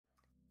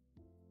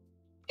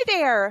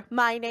there!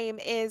 My name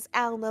is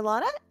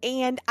Lana,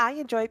 and I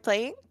enjoy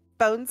playing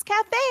Bones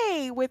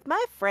Cafe with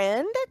my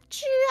friend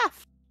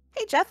Jeff.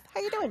 Hey Jeff, how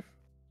you doing?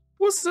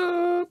 What's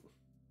up?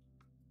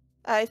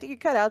 I think you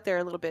cut out there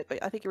a little bit,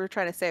 but I think you were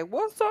trying to say,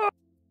 what's up?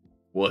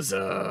 What's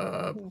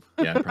up?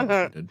 Yeah, I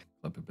probably did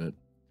flip a bit.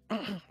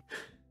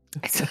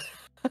 So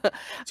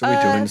we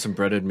doing some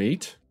breaded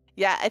meat?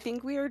 Yeah, I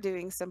think we are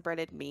doing some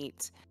breaded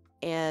meat.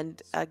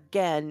 And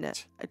again,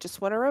 I just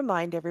want to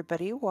remind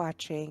everybody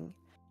watching,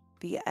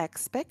 the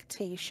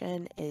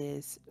expectation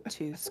is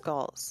 2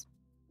 skulls.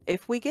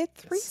 If we get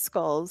 3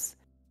 skulls,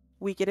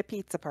 we get a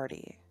pizza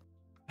party.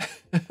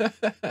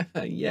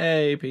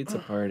 Yay, pizza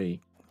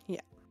party.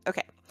 Yeah,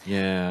 okay.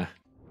 Yeah.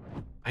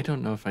 I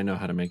don't know if I know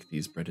how to make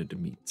these breaded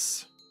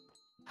meats.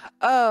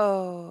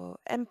 Oh,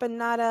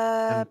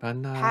 empanada.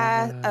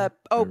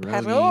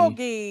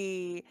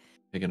 Pierogi.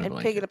 Pig in a and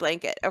blanket. pig in a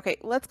blanket. Okay,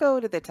 let's go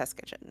to the test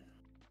kitchen.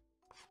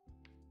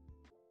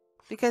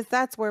 Because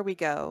that's where we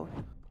go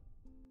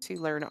to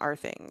learn our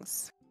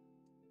things.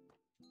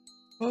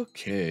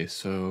 Okay,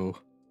 so...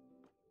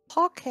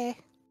 Okay.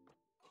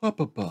 Let's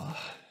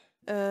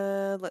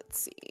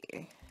see.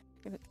 I'm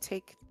gonna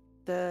take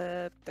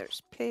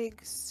there's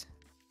pigs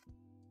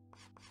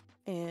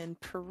and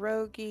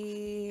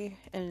pierogi,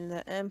 and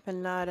the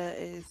empanada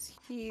is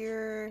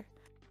here.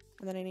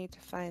 And then I need to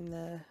find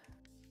the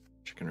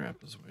chicken wrap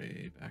is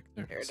way back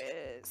there. There it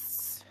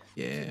is.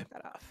 Yeah. Take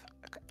that off.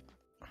 Okay.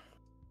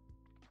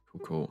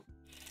 Cool.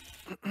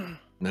 And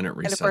then it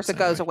resets. And of course it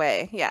goes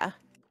away. Yeah.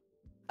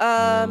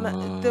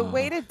 The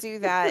way to do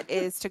that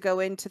is to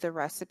go into the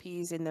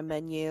recipes in the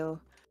menu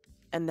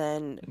and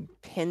then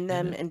pin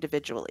them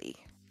individually.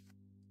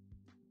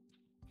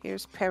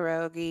 Here's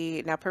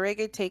pierogi. Now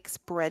pierogi takes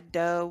bread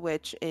dough,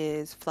 which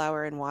is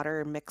flour and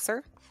water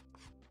mixer.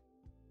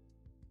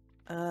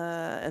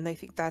 And I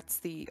think that's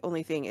the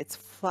only thing. It's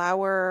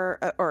flour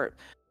or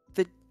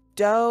the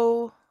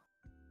dough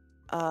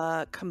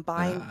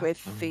combined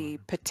with the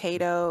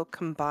potato,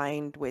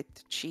 combined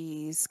with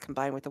cheese,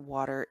 combined with the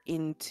water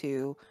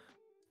into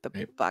the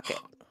bucket.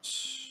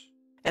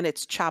 And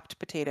it's chopped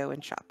potato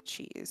and chopped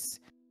cheese.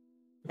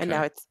 Okay. And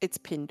now it's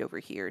pinned over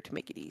here to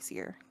make it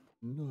easier.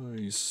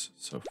 Nice.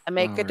 So I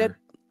make it a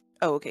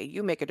okay,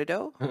 you make it a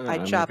dough. I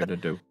chop it a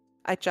dough.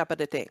 I chop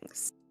it a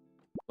things.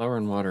 Flour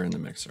and water in the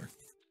mixer.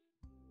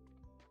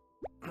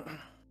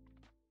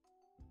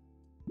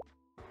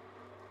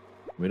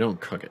 We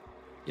don't cook it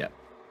yet.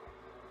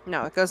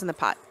 No, it goes in the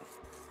pot.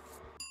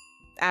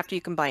 After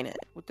you combine it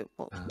with the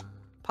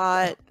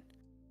pot.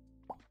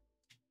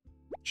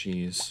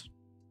 Cheese.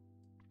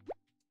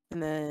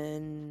 And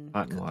then...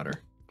 pot and water.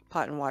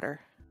 Pot and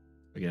water.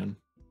 Again?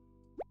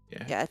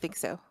 Yeah. Yeah, I think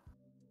so.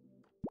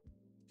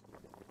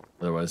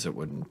 Otherwise it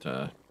wouldn't,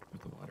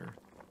 with the water.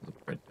 The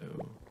bread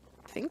dough.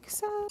 I think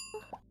so.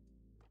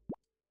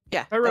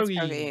 Yeah, pierogi. That's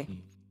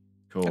pierogi.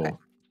 Cool. Okay.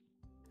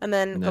 And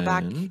then go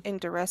back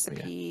into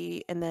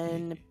recipe, and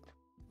then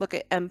look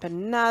at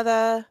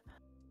empanada.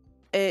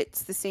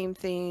 It's the same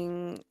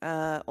thing,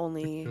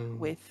 only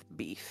with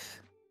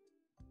beef.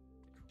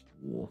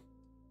 Cool.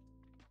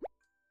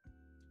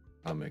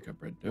 I'll make a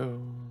bread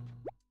dough.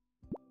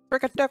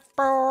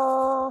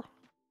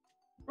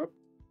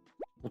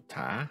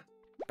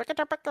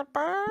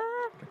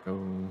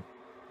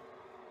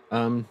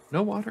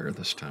 No water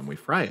this time. We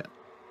fry it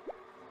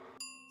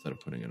instead of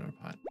putting it in a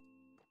pot.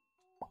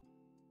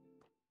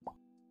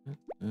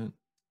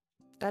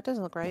 That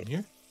doesn't look right.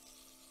 Here?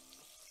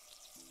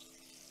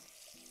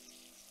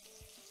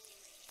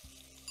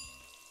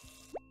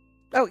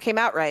 Oh, it came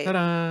out right.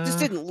 Just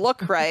didn't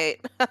look right.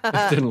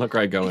 It didn't look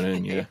right going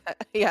in, yeah.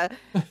 Yeah.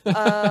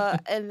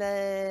 And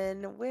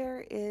then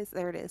where is...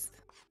 There it is.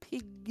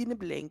 Pig in a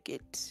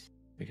blanket.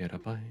 Pig in a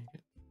blanket.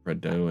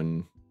 Bread dough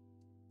and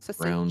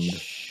ground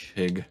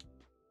pig.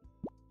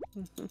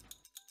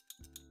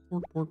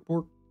 Pork, pork,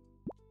 pork.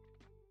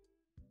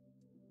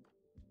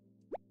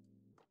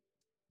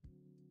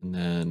 And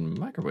then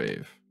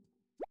microwave.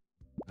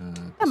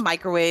 A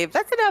microwave.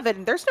 That's an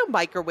oven. There's no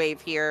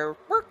microwave here.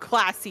 We're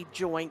classy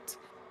joint.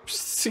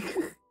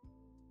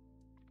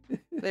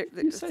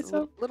 There's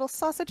a little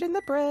sausage in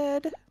the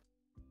bread.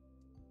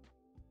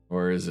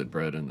 Or is it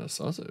bread in the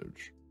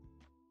sausage?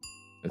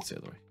 It's the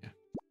other way. Yeah.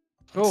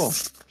 Cool.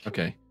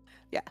 Okay.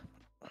 Yeah.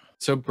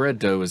 So bread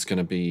dough is going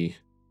to be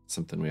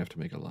something we have to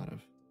make a lot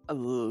of. A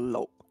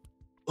lot.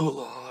 A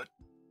lot.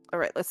 All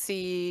right. Let's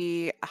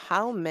see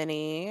how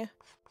many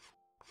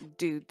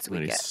dudes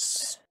we get.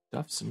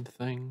 Stuffs and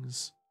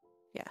things.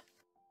 Yeah.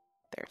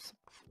 There's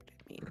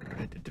meat.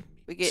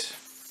 We get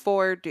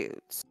 4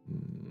 dudes.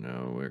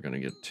 No, we're gonna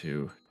get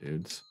 2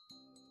 dudes.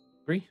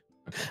 3?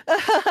 Okay.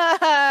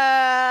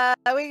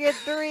 We get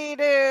 3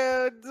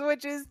 dudes,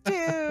 which is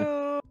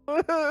 2.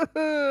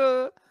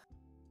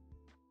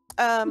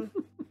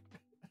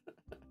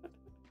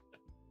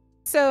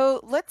 So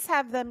let's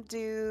have them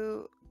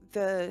do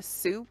the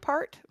stew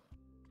part.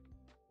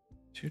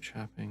 2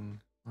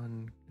 chopping.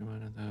 One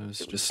of those.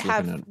 Just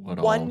have looking at what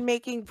one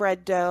making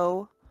bread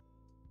dough,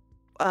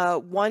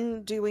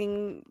 one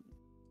doing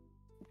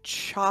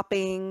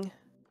chopping,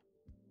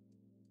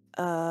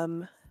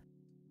 And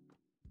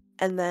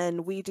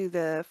then we do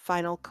the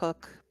final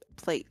cook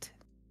plate.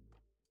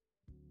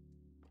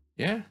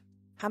 Yeah.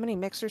 How many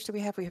mixers do we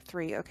have? We have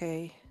 3.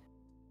 Okay.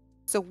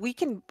 So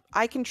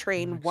I can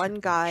train Mixer one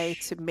guy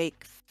dish. to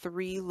make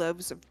 3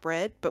 loaves of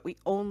bread, but we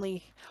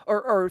only,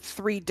 or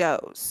 3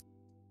 doughs.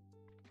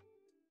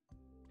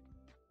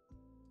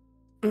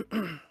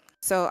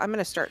 So I'm going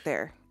to start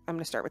there. I'm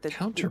going to start with the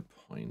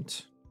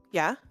Counterpoint.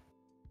 Yeah.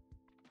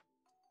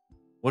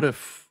 What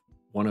if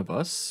one of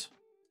us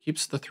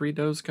keeps the 3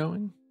 doughs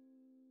going?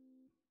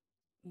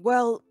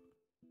 Well,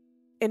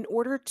 in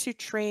order to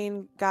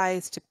train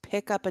guys to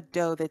pick up a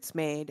dough that's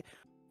made,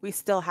 we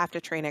still have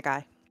to train a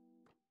guy.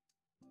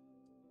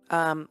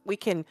 We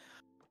can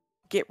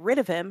get rid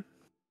of him,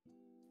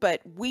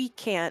 but we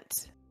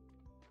can't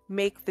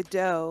make the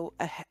dough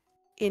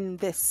in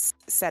this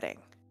setting.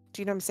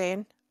 Do you know what I'm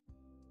saying?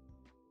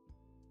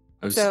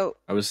 I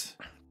was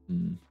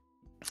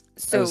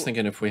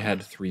thinking if we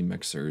had 3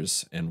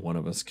 mixers and one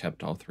of us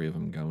kept all 3 of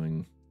them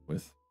going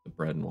with the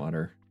bread and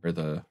water, or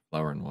the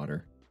flour and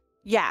water.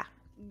 Yeah,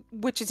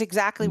 which is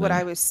exactly what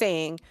I was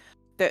saying.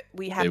 That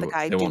we have the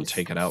guy they do won't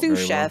take it out sous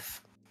very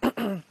chef.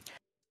 Well.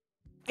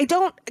 I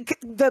don't.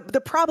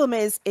 The problem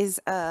is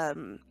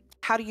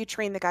how do you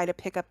train the guy to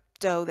pick up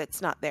dough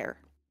that's not there?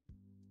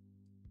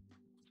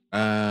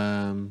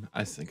 I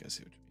think I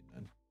see what you mean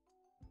then.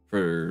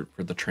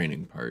 For the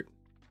training part.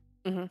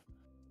 Mm-hmm.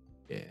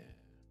 Yeah.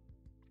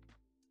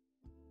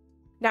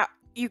 Now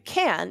you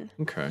can.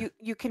 Okay.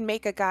 You can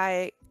make a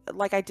guy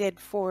like I did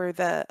for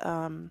the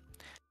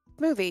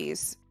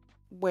movies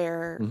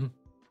where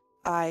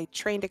I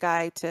trained a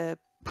guy to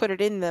put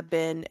it in the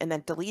bin and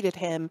then deleted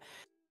him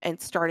and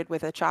started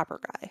with a chopper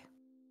guy.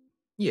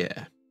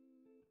 Yeah.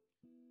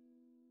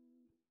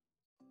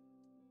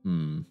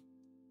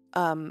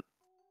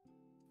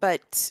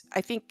 But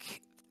I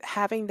think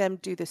having them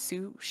do the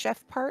sous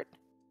chef part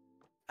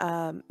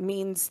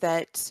means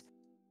that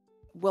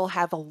we'll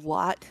have a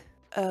lot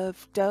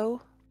of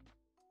dough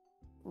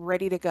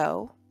ready to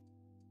go,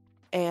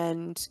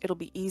 and it'll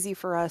be easy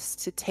for us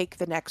to take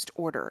the next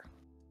order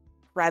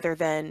rather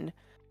than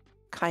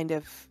kind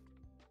of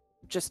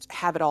just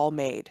have it all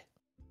made.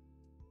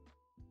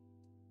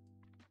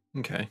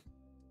 Okay.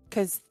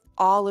 Because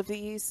all of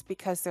these,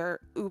 because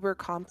they're uber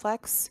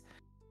complex,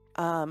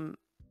 all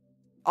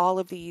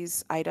of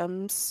these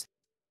items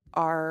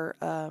are,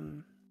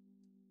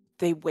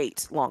 they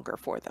wait longer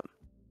for them.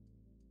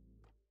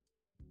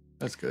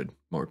 That's good.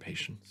 More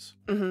patience.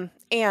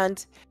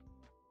 And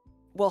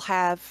we'll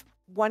have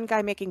one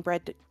guy making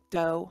bread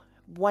dough,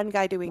 one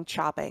guy doing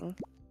chopping.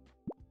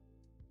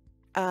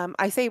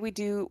 I say we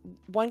do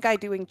one guy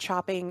doing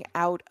chopping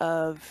out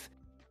of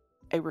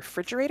a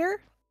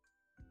refrigerator.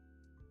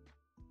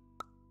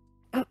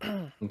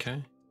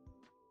 Okay.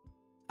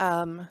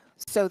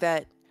 So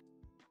that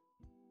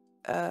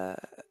oh,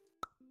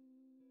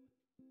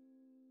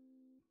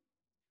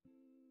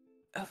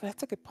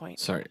 that's a good point.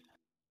 Sorry.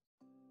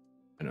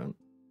 I don't.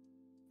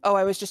 Oh,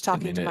 I was just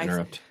talking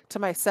to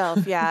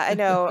myself. Yeah, I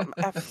know.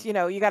 You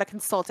know, you got to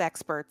consult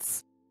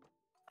experts.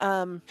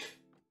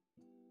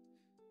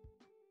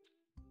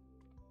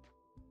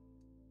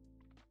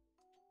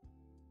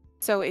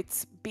 So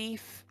it's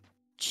beef,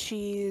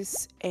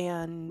 cheese,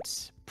 and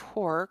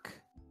pork.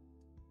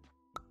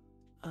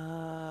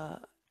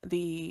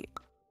 The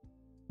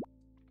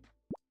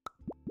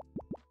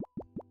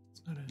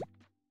That's not it.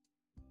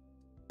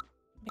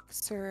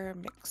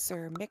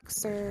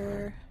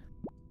 mixer,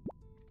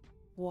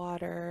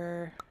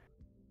 water,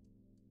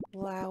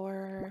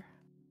 flour.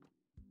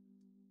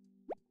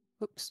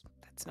 Oops,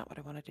 that's not what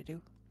I wanted to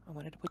do. I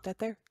wanted to put that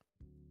there.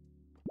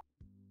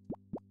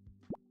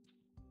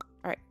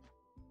 All right.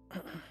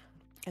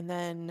 And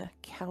then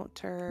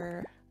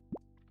counter.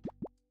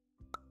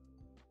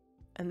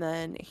 And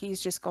then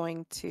he's just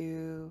going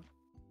to...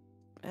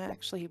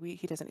 Actually,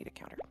 he doesn't need a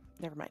counter.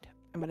 Never mind.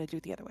 I'm going to do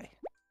it the other way.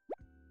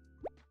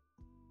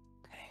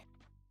 Okay.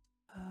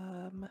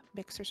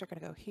 Mixers are going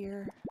to go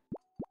here.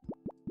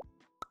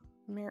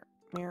 Mirror,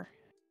 mirror,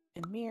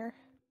 and mirror.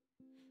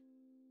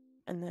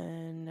 And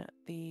then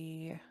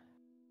the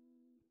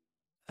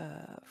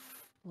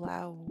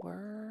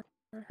flour.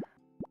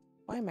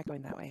 Why am I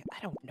going that way? I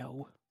don't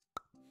know.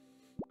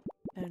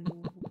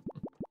 And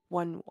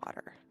 1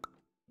 water.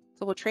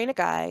 So we'll train a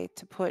guy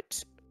to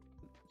put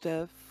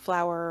the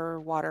flour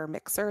water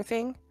mixer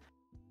thing.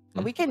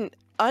 We can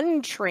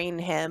untrain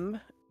him,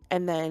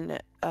 and then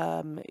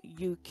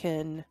you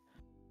can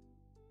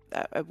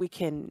we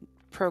can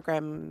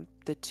program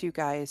the 2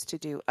 guys to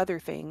do other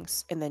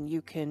things, and then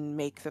you can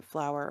make the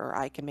flour, or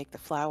I can make the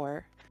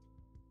flour.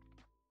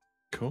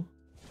 Cool.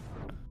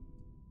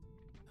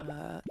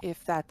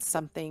 If that's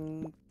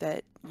something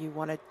that you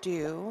want to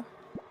do.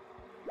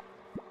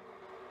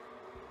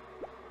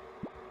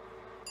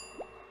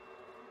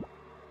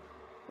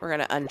 We're going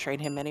to untrain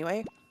him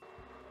anyway.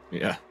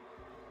 Yeah.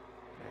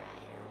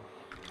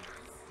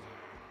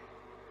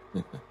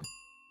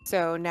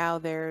 So now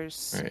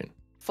there's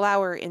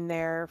flour in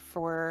there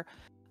for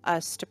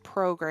us to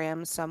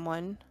program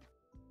someone.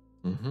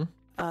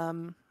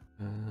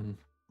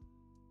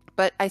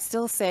 But I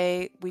still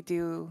say we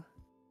do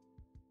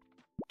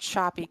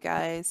choppy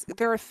guys.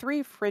 There are 3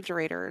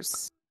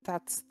 refrigerators.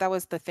 That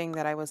was the thing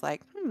that I was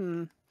like,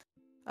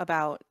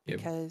 about,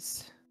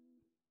 because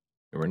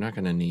we're not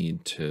going to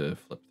need to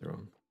flip through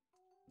them.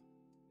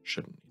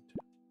 Shouldn't need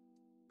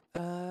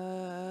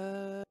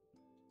to.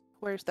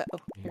 Where's the? Oh,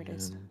 here it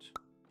is.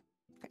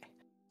 Okay,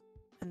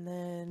 and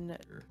then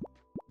here.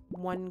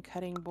 1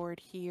 cutting board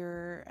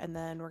here, and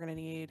then we're gonna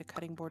need a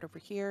cutting board over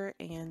here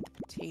and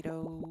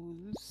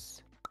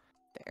potatoes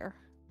there.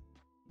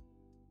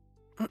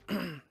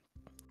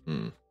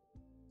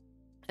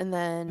 And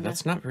then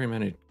that's not very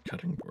many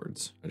cutting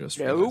boards. I just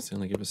Nope. realized they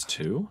only give us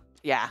 2.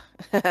 Yeah,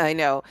 I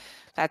know.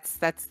 That's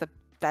the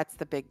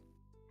big.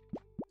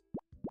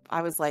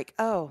 I was like,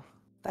 oh,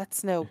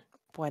 that's no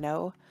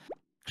bueno.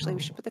 Actually,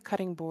 we should put the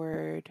cutting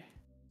board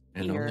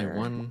and here. only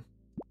 1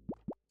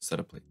 set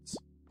of plates.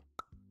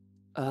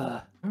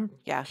 Yeah.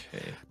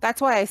 Okay. That's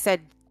why I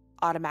said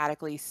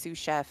automatically sous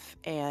chef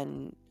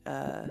and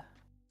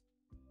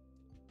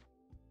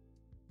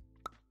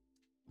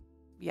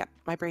Yep,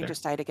 my brain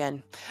just died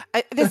again.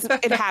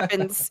 It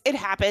happens. It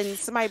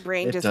happens. My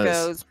brain just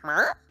goes.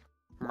 Murr,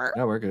 murr.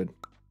 No, we're good.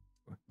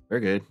 We're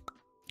good.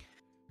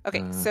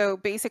 Okay, so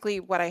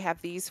basically, what I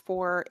have these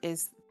for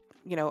is,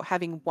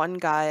 having 1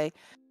 guy,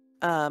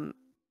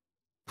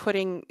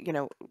 putting,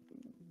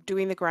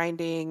 doing the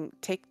grinding,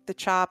 take the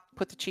chop,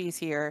 put the cheese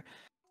here,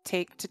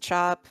 take to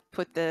chop,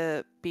 put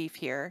the beef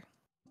here,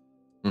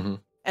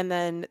 and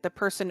then the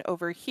person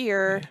over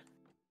here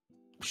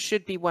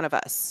should be one of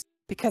us.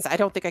 Because I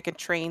don't think I can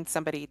train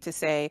somebody to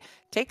say,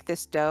 take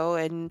this dough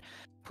and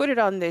put it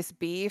on this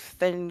beef,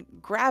 then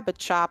grab a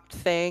chopped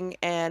thing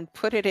and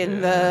put it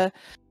in the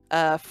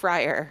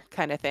fryer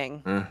kind of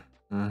thing.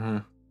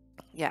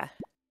 Yeah.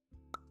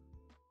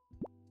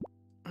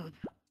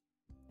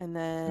 And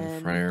then in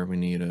the fryer, we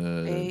need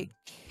a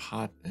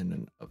pot and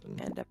an oven.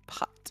 And a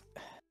pot.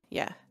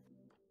 Yeah.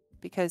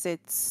 Because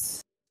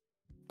it's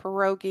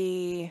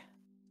pierogi,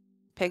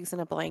 pigs in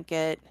a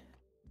blanket,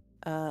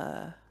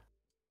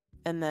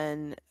 and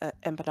then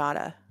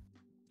empanada.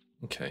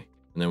 Okay.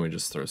 And then we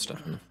just throw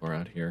stuff on the floor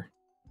out here.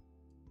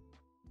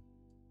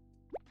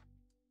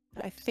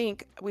 I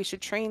think we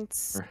should train.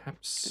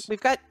 Perhaps. We've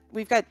got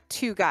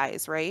 2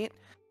 guys, right?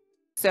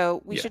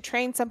 So we should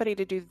train somebody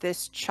to do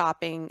this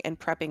chopping and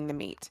prepping the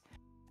meat.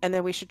 And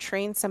then we should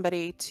train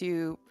somebody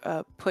to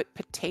put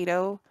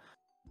potato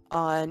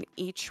on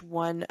each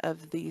one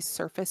of these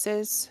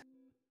surfaces.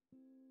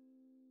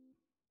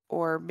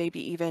 Or maybe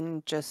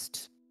even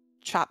just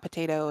chop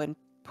potato and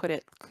put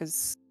it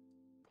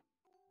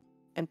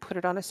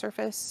on a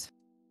surface.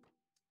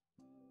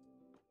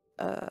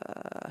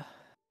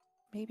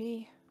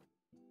 Maybe.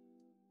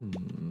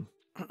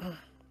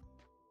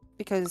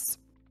 Because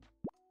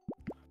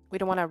we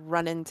don't want to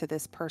run into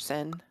this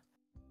person.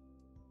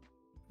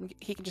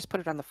 He can just put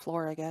it on the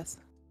floor, I guess.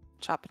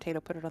 Chop potato,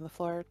 put it on the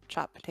floor.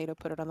 Chop potato,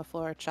 put it on the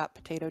floor. Chop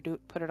potato,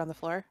 put it on the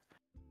floor.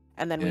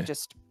 And then we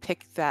just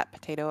pick that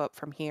potato up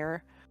from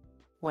here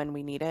when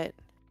we need it.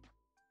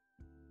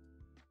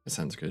 That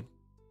sounds good.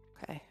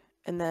 Okay.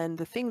 And then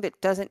the thing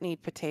that doesn't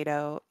need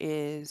potato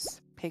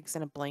is pigs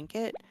in a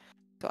blanket.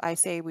 So I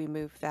say we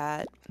move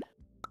that.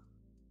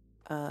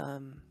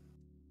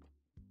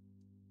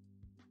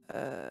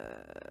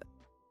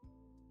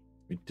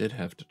 We did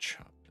have to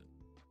chop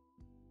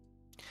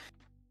it.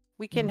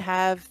 We can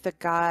have the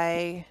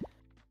guy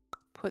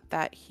put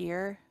that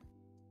here.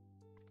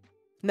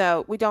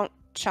 No, we don't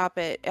chop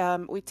it.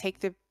 We take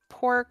the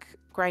pork,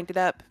 grind it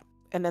up,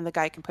 and then the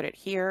guy can put it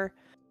here.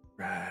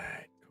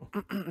 Right.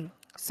 Cool.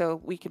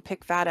 So we can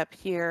pick that up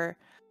here.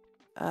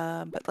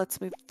 But let's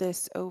move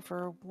this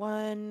over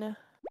 1.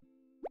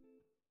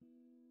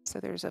 So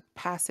there's a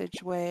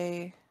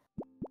passageway,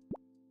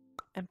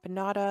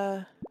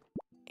 empanada,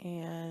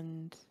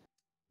 and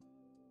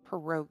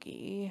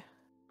pierogi.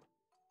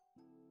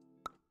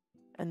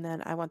 And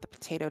then I want the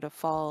potato to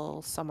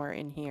fall somewhere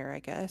in here, I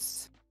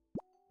guess.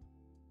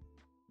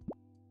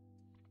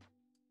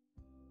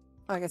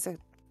 I guess I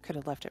could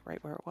have left it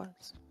right where it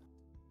was.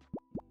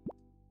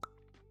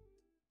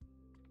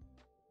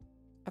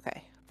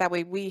 Okay, that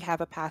way we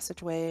have a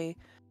passageway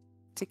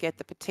to get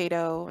the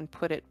potato and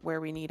put it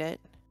where we need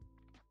it.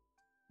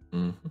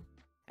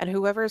 And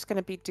whoever is going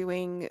to be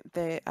doing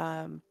the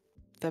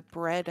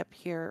bread up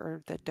here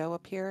or the dough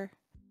up here,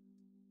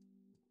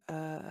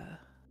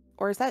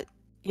 or is that?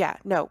 Yeah,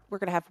 no, we're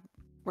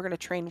gonna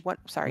train one.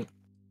 Sorry,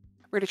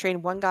 we're gonna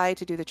train 1 guy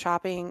to do the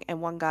chopping and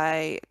 1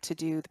 guy to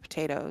do the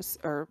potatoes,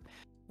 or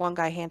 1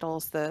 guy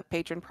handles the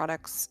patron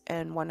products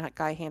and 1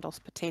 guy handles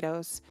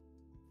potatoes.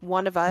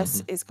 One of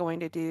us is going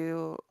to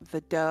do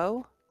the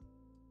dough,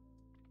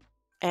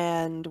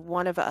 and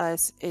one of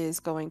us is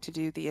going to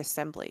do the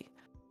assembly.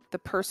 The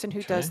person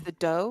who does the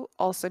dough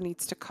also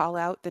needs to call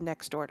out the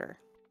next order.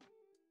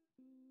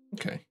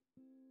 Okay.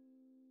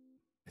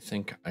 I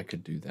think I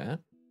could do that.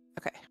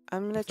 Okay,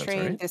 I'm going to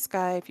train this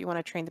guy if you want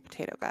to train the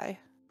potato guy.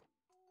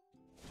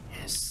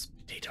 Yes,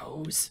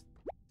 potatoes.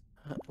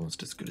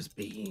 Almost as good as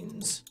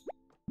beans.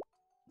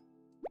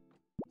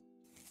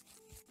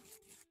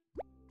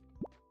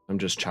 I'm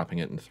just chopping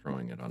it and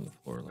throwing it on the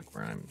floor like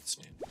where I'm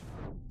standing.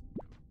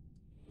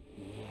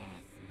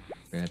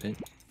 Grab it,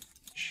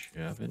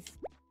 shove it,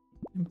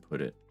 and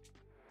put it.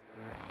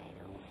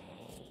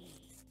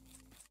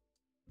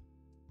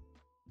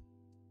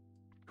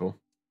 Cool.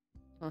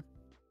 Huh.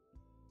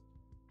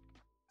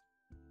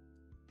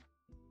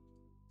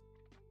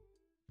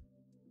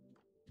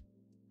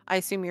 I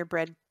assume your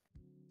bread.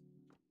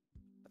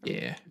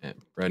 Yeah,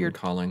 bread and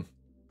calling.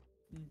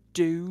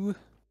 Doing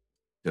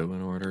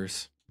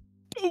orders.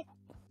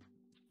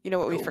 You know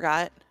what we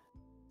forgot?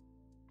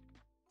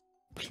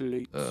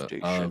 Plate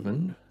station.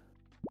 Oven.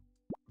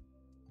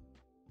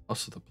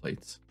 Also the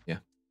plates. Yeah.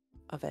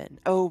 Oven.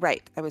 Oh,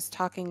 right. I was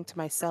talking to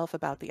myself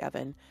about the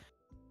oven.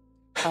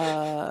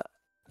 So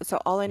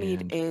all I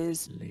need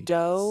is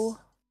dough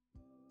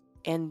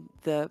and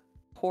the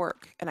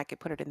pork, and I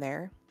could put it in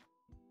there.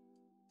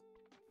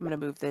 I'm gonna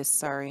move this.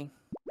 Sorry.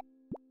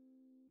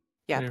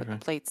 Yeah, put the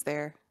plates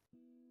there.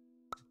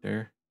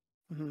 There.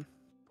 Mm-hmm.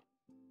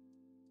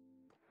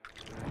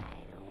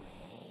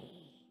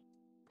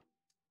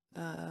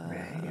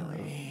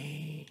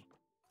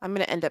 I'm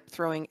gonna end up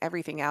throwing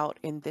everything out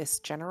in this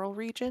general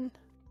region.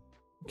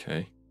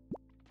 Okay.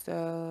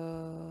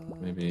 So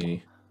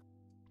maybe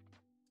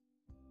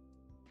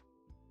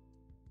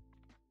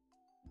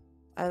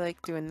I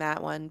like doing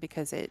that one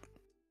because it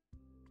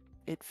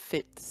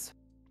fits.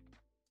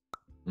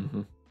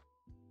 Mm-hmm.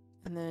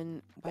 And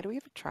then why do we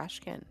have a trash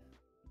can?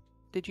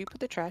 Did you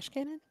put the trash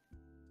can in?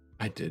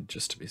 I did,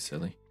 just to be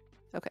silly.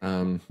 Okay.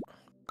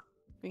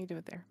 We can do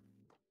it there.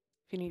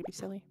 If you need to be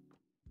silly.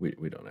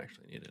 We don't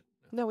actually need it.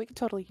 No, we can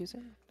totally use it.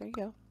 There you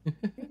go.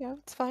 There you go.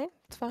 It's fine.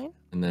 It's fine.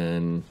 And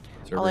then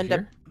I'll end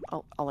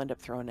up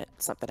throwing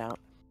something out.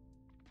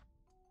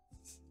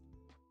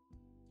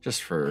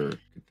 Just for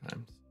good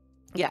times.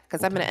 Yeah,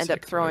 because I'm going to end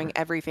up throwing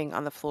everything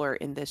on the floor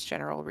in this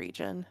general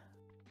region.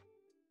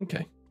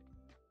 Okay.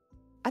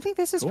 I think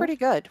this is pretty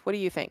good. What do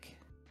you think?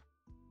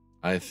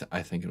 I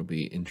think it'll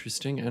be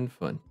interesting and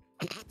fun.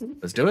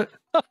 Let's do it.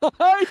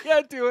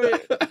 Yeah, do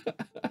it.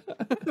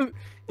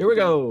 Here we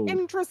go.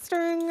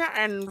 Interesting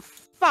and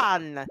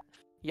fun,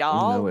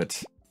 y'all. You know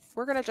it.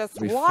 We're gonna just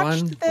It'll be watch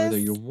fun, this whether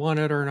you want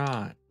it or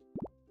not.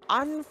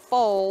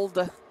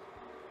 Unfold.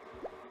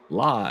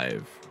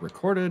 Live,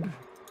 recorded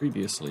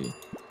previously.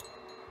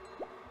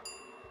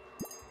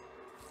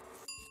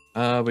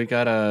 We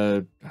got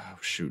a. Oh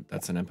shoot,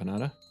 that's an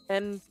empanada.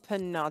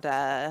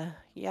 Empanada.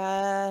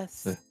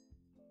 Yes.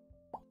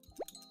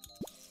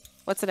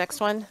 What's the next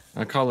one?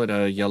 I call it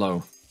a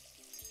yellow.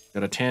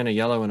 Got a tan, a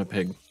yellow, and a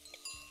pig.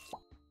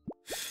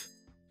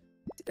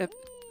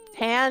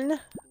 Tan.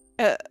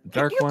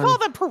 Dark you one. call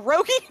them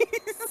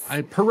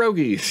pierogies?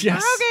 Pierogies.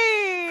 Yes.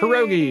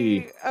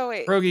 Pierogi. Oh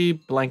wait.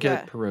 Pierogi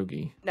blanket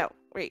pierogi. No,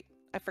 wait.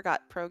 I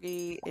forgot.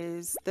 Pierogi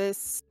is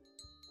this,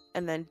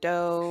 and then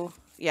dough.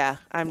 Yeah,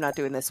 I'm not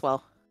doing this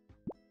well.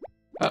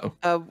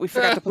 Uh-oh. We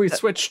forgot to put we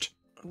switched.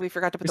 We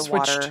forgot to put the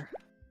water.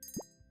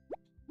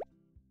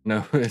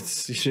 No,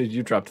 it's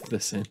you dropped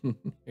this in.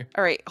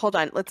 All right, hold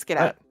on. Let's get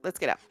out. Let's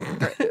get out.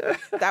 Right.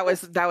 That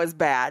was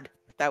bad.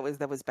 That was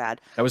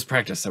bad. That was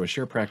practice. That was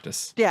sheer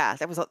practice. Yeah,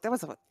 that was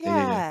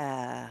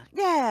yeah.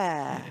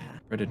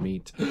 Breaded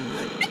meat. Why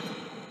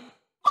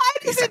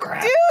does it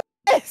do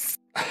this?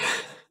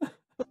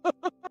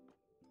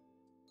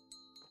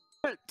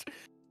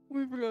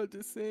 We forgot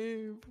to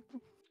save.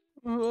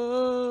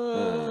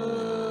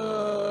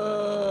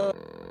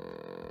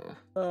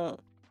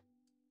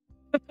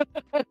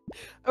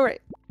 All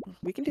right,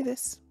 we can do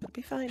this. It'll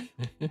be fine.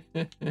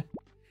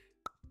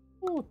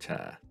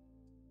 Water.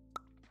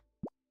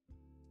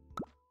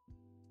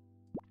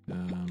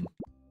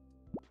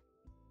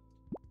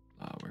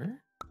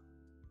 Flour.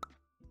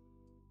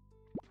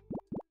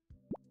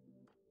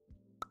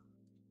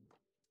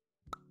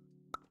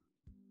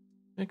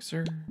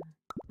 Mixer.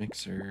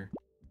 Mixer.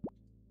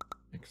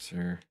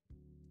 Mixer.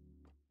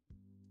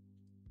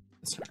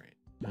 That's not right.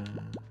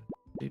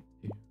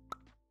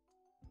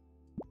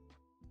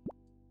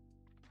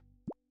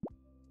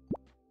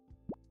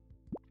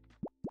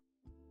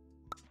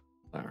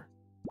 Flour.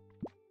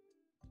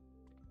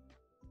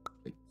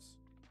 Plates.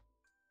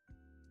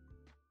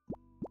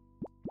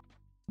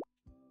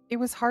 It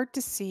was hard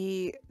to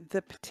see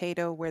the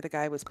potato where the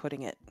guy was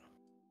putting it.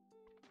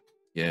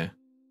 Yeah.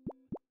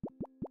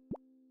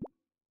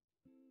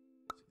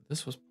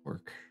 This was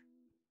pork.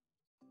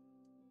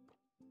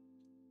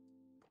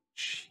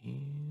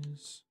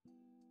 Cheese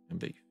and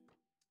beef.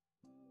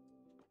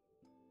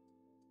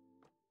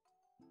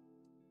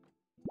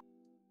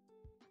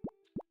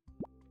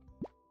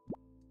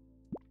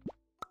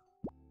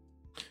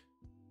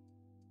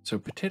 So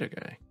potato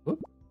guy. Whoop.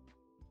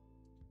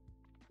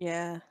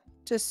 Yeah,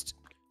 just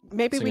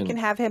maybe we can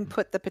have him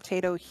put the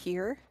potato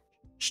here.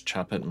 Just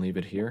chop it and leave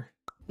it here?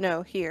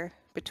 No, here,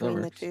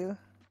 between the two.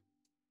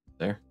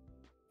 There?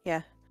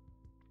 Yeah.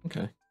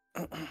 Okay.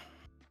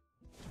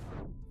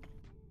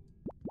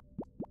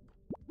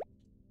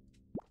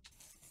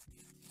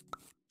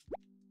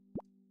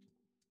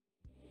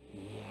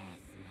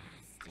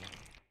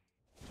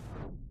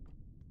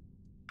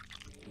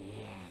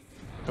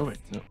 Oh wait,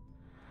 no.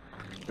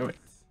 Oh wait.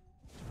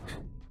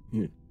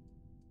 Yeah.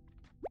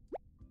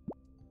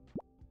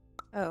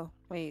 Oh,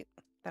 wait.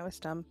 That was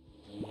dumb.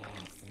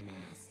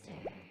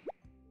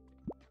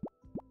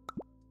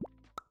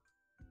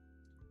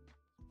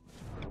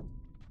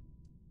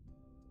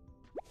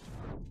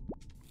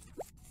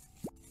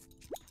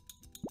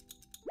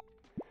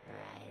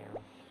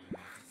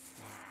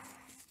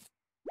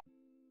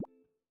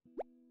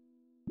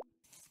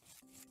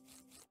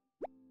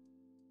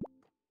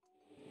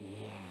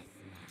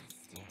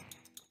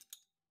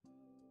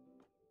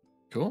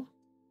 Cool.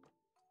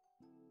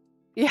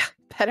 Yeah,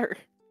 better.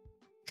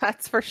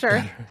 That's for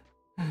sure.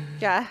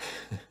 Yeah.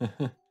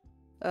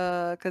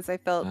 Because I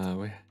felt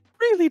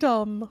really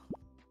dumb.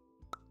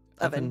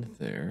 Oven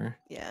there.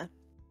 Yeah.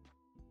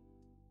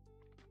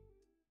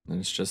 And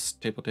it's just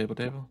table, table,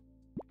 table.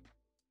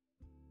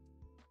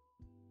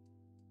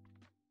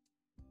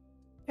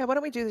 Yeah, why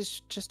don't we do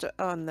this just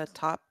on the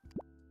top?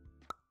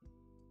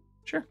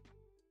 Sure.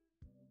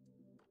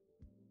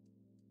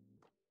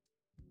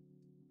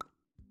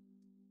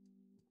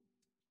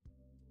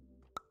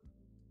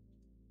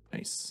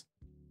 Nice.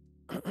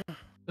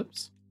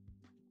 Oops.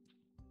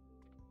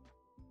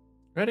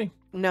 Ready?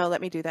 No,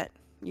 let me do that.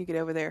 You get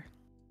over there.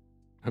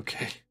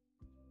 Okay.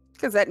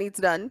 Because that needs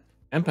done.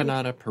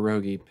 Empanada,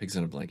 pierogi, pigs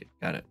in a blanket.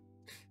 Got it.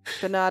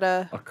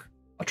 Empanada.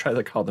 I'll try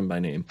to call them by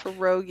name.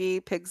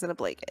 Pierogi, pigs in a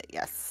blanket.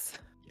 Yes.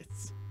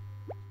 Yes.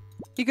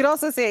 You could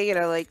also say, you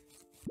know, like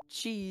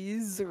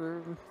cheese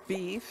or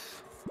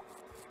beef.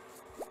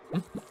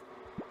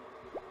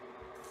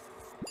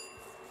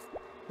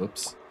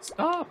 Whoops.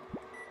 Stop.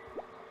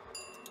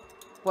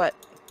 What?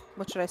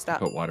 What should I stop?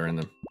 Put water in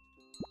them.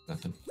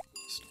 Nothing.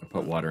 I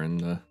put water in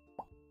the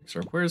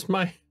mixer. Where's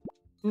my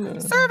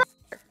server?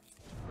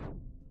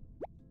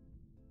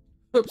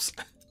 Oops.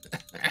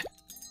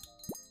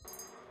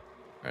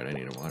 Alright, I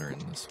need a water in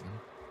this one.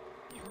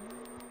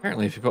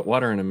 Apparently, if you put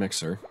water in a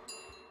mixer.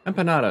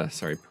 Empanada.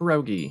 Sorry,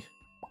 pierogi.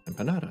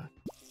 Empanada.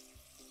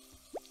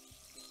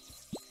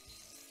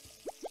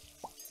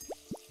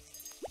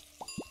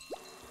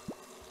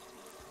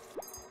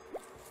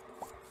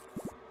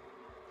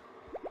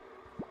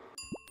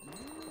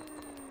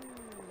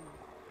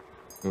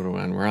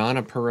 When we're on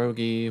a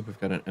pierogi, we've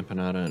got an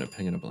empanada and a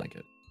pig in a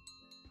blanket.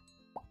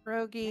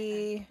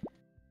 Pierogi.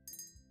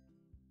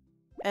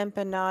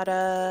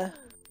 Empanada.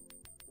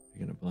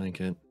 Pig in a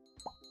blanket.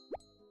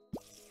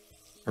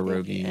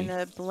 Pierogi. In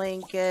a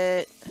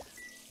blanket.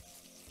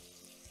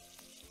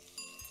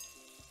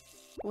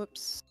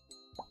 Whoops.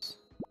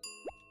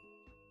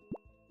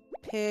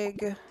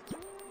 Pig.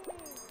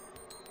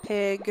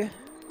 Pig.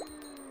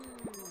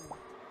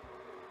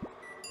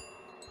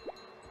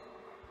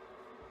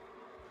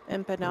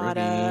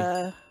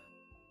 Empanada.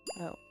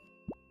 Oh.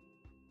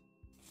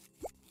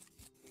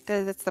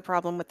 That's the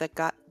problem with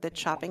the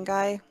chopping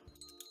guy.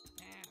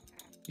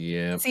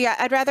 Yeah. See,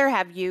 I'd rather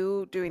have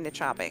you doing the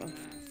chopping.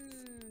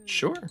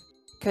 Sure.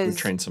 We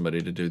train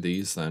somebody to do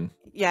these then.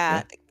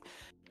 Yeah.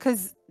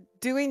 Because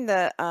doing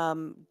the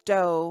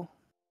dough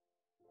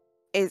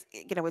is,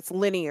 you know, it's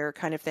linear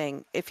kind of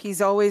thing. If he's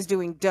always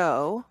doing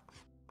dough,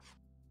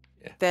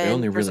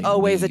 then there's really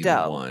always a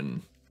dough.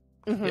 One.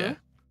 Mm-hmm. Yeah.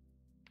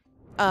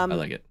 I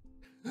like it.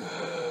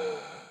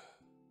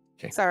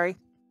 Okay. Sorry.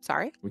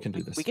 We can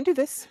do this. We can do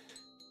this.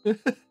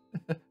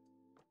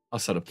 I'll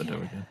set up the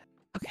dough again.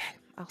 Okay.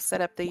 I'll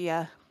set up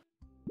the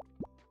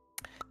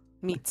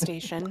meat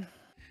station.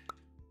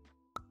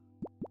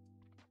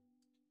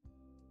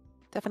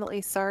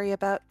 Definitely sorry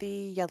about the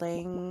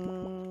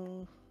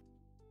yelling.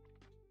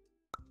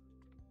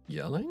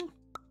 Yelling?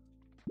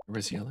 There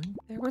was yelling?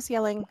 There was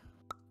yelling.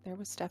 There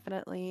was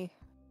definitely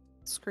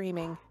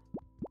screaming.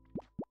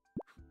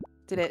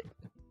 Did it?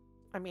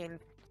 I mean,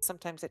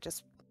 sometimes it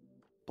just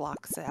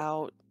blocks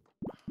out.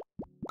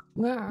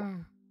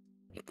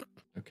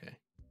 Okay.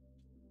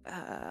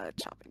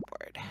 Chopping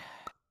board.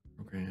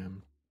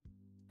 Program.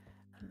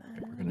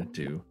 Okay, we're gonna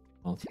do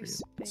all three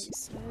of these.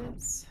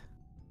 Spaces.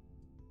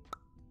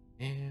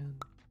 And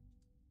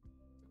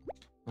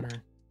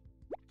water,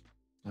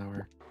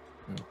 flour,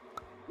 go.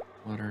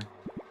 Water,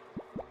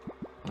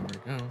 flour,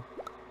 go.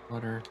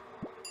 Water,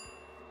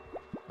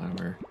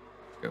 flour,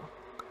 go.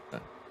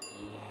 Done.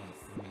 Yes,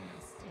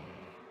 master.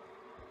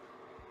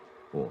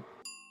 Cool.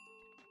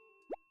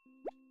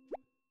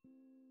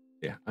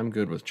 Yeah, I'm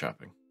good with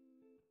chopping.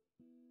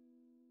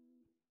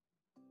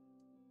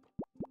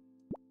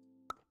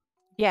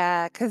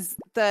 Yeah, because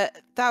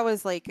that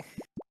was like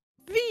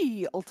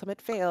the ultimate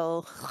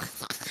fail.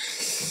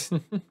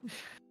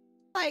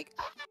 Like,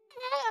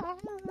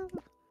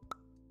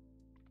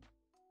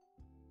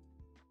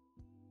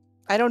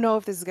 I don't know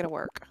if this is gonna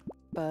work,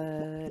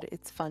 but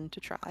it's fun to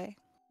try.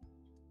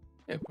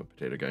 Yeah, put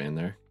potato guy in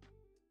there.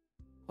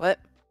 What?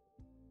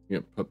 You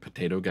gonna put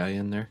potato guy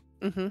in there?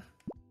 Mm-hmm.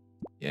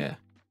 Yeah.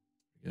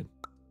 Good.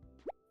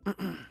 All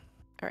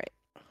right.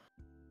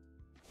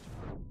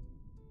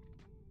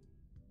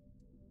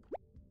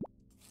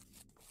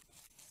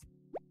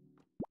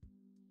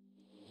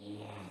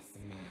 Yes,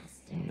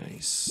 master.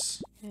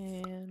 Nice.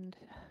 And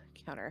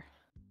counter.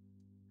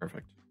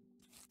 Perfect.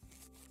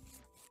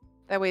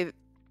 That way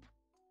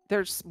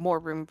there's more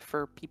room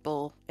for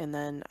people, and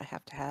then I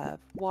have to have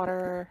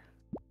water.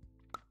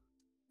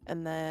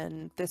 And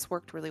then this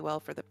worked really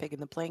well for the pig in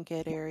the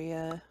blanket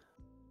area.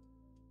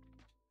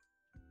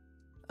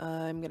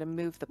 I'm going to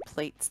move the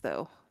plates,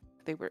 though.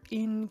 They were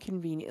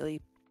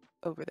inconveniently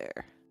over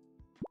there.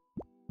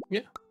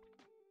 Yeah.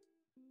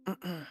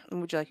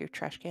 And would you like your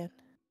trash can?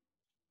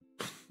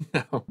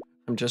 No,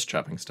 I'm just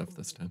chopping stuff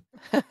this time.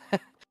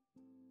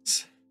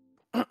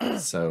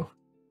 So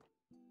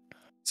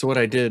what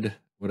I did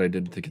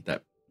to get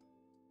that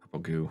purple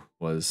goo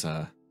was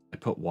I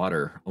put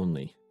water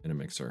only in a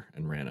mixer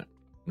and ran it.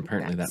 And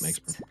apparently that makes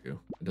purple goo.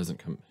 It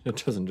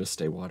doesn't just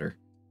stay water.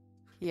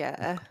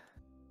 Yeah.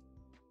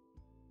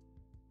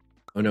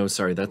 Oh no,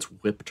 sorry, that's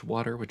whipped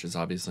water, which is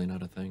obviously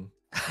not a thing.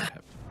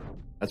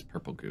 That's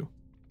purple goo.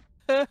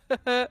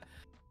 Okay.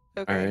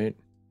 All right.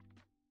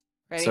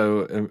 Ready?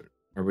 So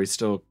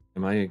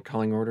am I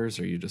calling orders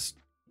or are you just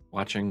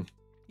watching?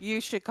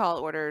 You should call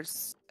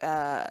orders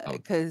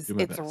because do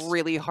my it's best.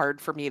 really hard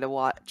for me to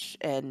watch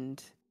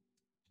and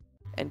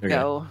Okay.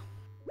 go.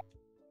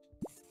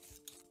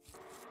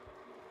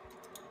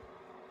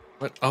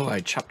 What? Oh, I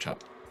chop.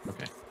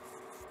 Okay.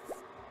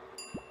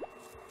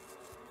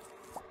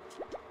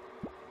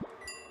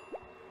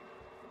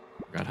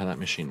 Forgot how that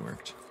machine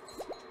worked.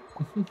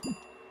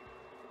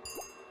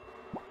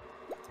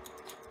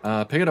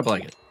 Pick it up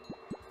like it.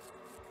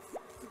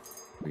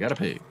 We got a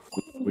pig.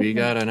 We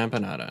got an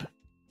empanada.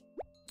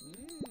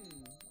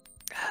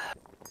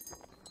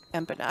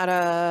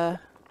 Empanada.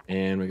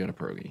 And we got a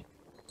pierogi.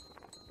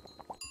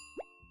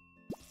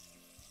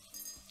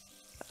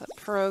 A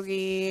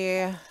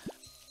pierogi.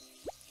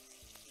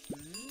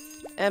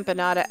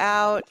 Empanada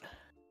out.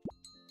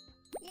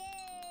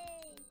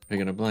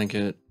 Pig in a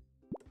blanket.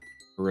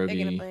 Pierogi. Pig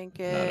in a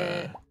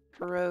blanket.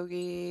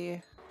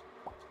 Pierogi.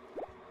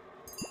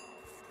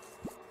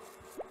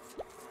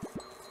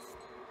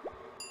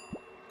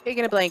 Pig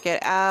in a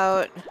blanket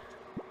out.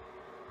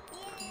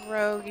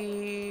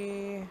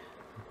 Pierogi.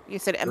 You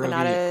said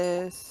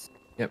empanadas.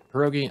 Yep,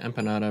 pierogi,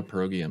 empanada,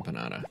 pierogi,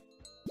 empanada.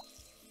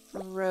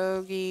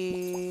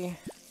 Pierogi.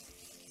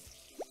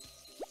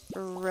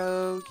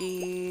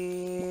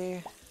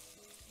 Pierogi.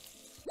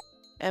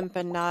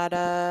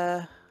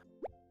 Empanada.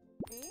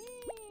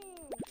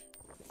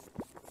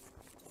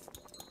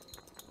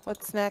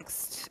 What's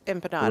next?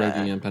 Empanada.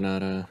 Pierogi,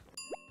 empanada.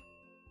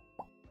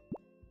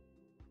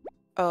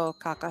 Oh,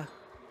 caca.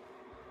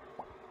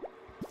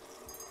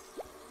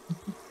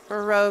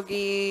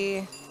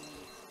 Pierogi.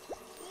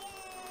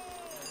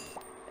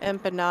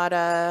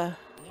 Empanada.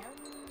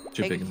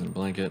 Two pigs in a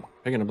blanket.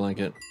 Pig in a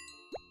blanket.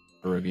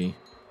 Pierogi.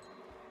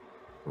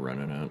 We're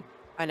running out.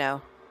 I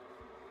know.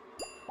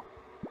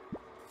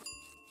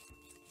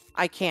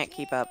 I can't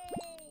keep up.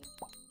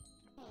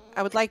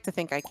 I would like to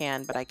think I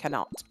can, but I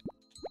cannot.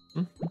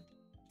 Yeah,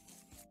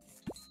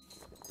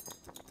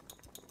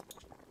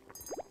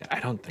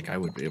 I don't think I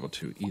would be able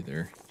to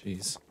either.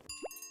 Jeez.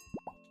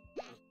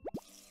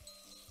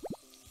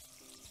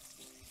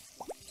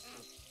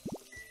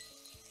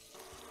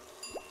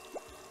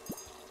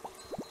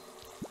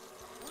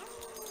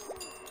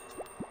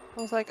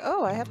 I was like,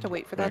 oh, I have to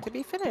wait for that to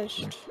be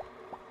finished.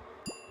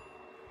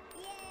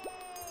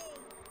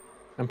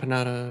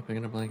 Empanada, pig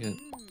in a blanket.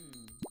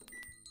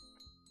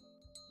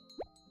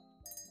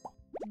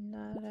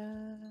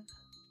 Empanada.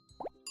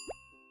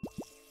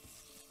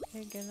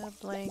 Pig in a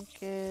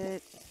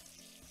blanket.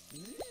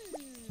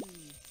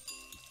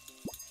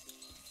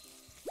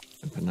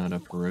 Empanada,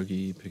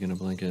 pierogi, pig in a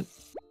blanket.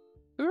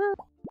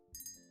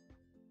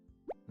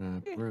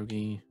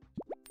 Pierogi.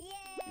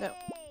 No.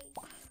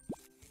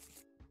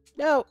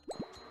 No.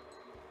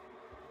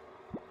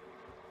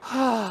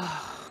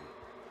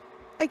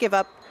 I give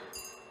up.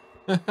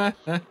 Do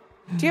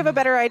you have a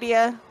better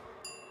idea?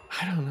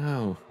 I don't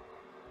know.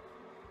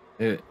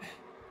 Should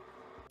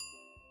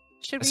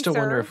I we still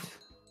serve? wonder if.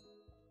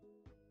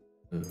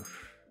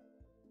 Oof.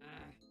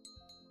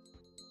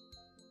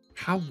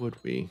 How would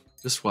we?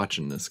 Just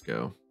watching this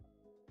go.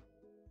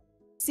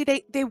 See,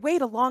 they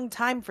wait a long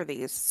time for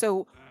these,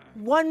 so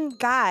one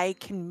guy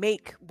can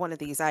make one of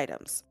these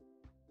items.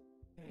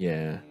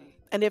 Yeah.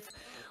 And if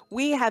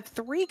we had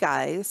 3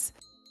 guys,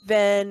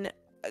 then,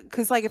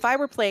 because like if I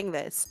were playing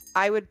this,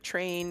 I would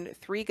train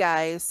 3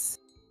 guys,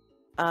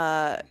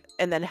 and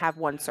then have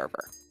 1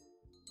 server.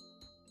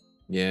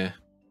 Yeah.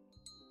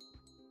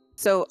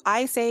 So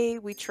I say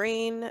we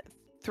train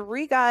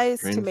 3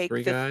 guys to make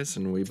 3 guys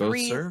and we both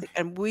serve?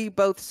 And we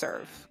both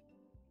serve.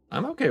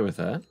 I'm okay with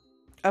that.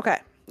 Okay,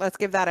 let's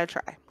give that a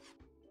try.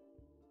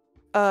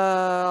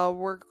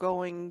 We're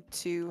going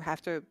to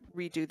have to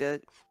redo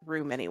the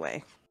room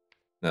anyway.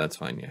 No, that's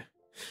fine, yeah.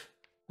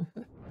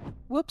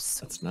 Whoops.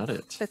 That's not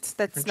it. That's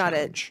Different not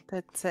challenge.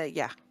 it. That's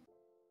yeah.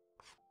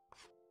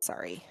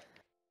 Sorry.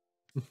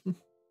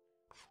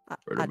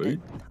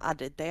 I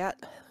did that.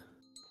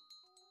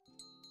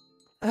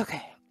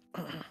 Okay.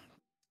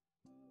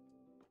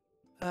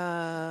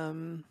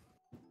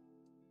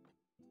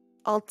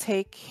 I'll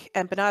take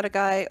empanada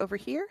guy over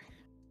here.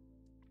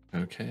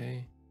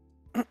 Okay.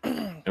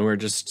 And we're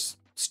just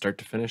start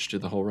to finish, do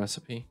the whole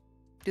recipe?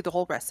 Do the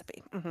whole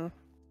recipe. Mm-hmm.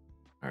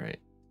 All right.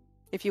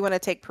 If you want to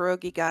take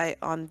pierogi guy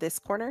on this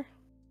corner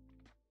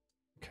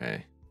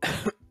Okay.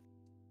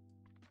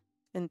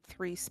 in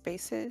 3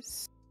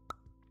 spaces.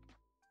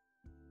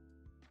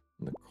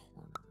 In the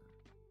corner.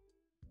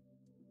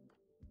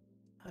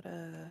 How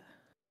to...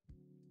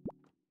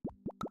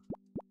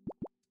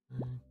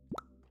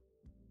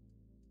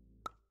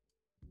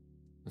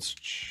 That's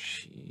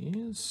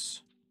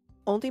cheese.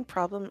 Only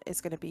problem is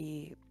going to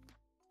be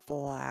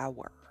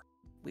flour.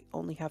 We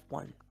only have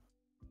 1.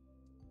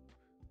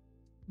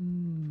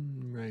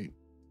 Right.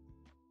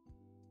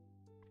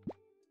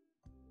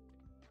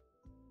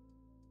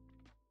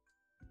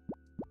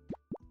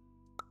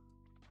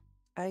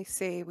 I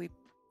say we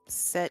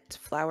set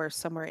flour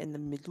somewhere in the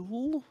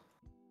middle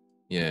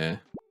Yeah.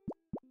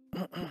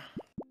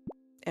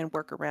 and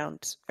work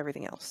around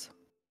everything else.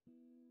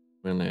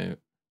 We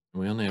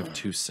only have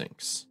 2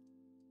 sinks.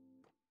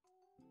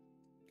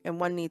 And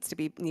 1 needs to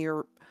be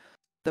near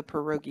the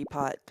pierogi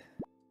pot.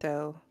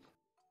 So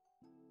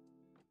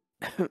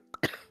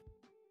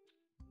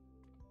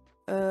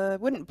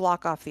wouldn't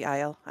block off the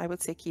aisle. I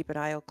would say keep an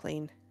aisle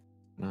clean.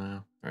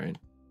 No. All right.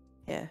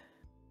 Yeah.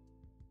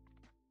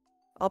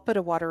 I'll put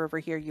a water over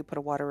here, you put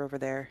a water over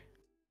there.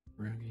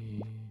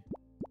 Pierogi.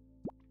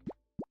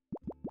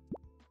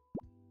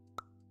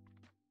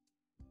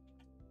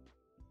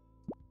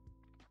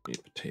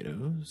 Eat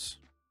potatoes.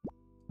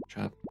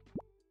 Chop.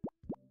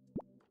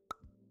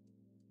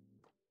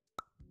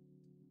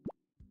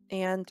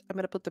 And I'm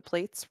going to put the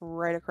plates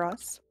right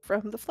across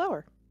from the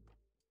flour.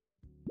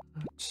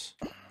 What?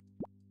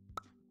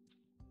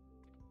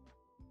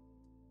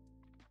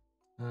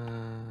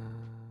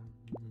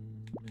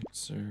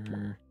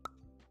 Mixer.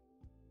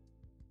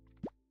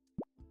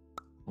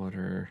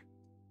 Water.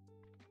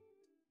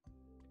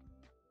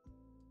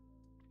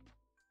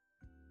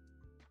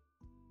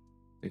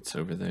 Plates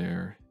over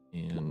there,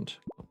 and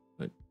I'll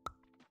put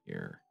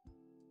here.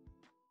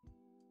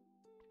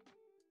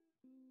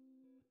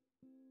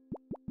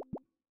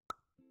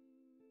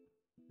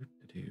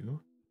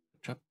 Do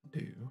chop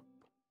do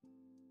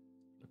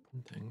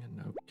thing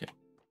and okay.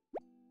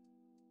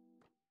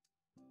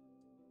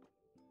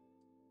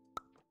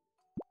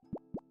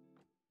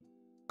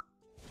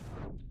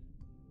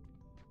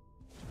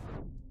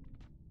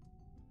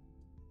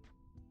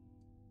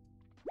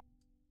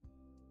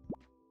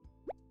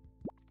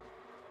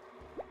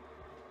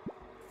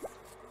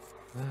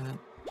 That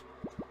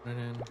put it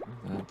in,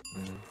 that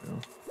put it in, go.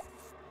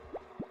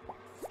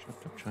 Chop,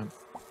 chop, chop.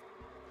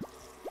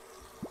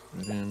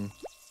 Put it in.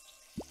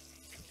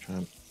 Chop,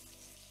 chop.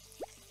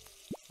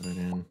 Put it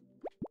in.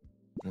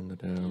 Put in the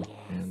dough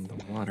and the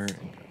water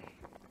and go.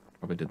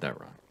 Probably did that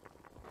wrong.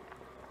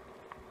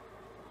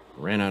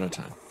 Ran out of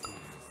time.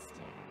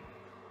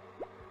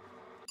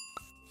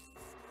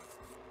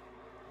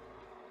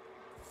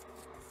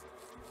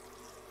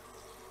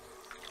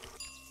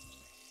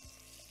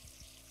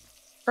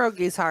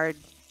 Pierogi's hard.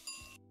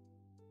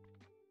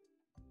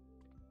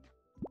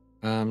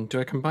 Do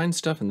I combine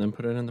stuff and then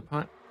put it in the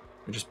pot?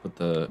 Or just put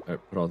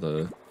all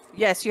the...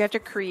 Yes, you have to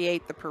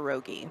create the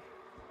pierogi.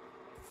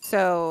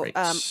 So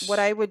Right. what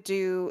I would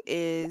do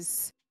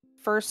is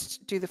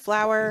first do the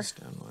flour, These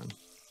down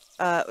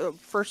one.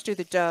 first do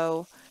the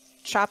dough,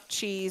 chop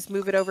cheese,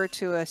 move it over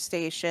to a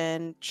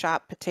station,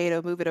 chop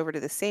potato, move it over to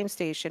the same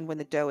station. When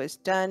the dough is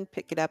done,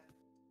 pick it up,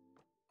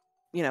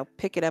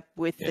 pick it up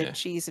with the Yeah.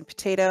 cheese and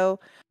potato,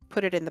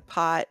 put it in the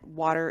pot,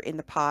 water in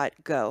the pot,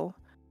 go.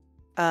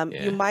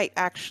 Yeah. You might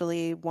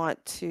actually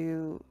want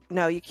to...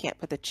 No, you can't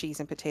put the cheese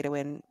and potato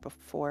in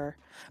before,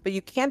 but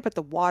you can put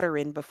the water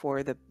in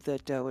before the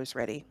dough is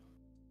ready.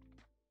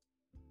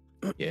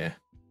 Yeah.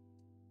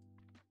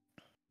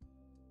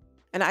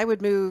 And I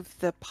would move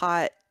the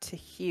pot to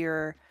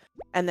here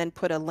and then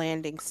put a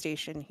landing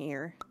station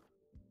here.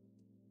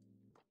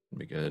 Would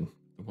be good.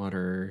 The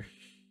water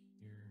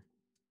here.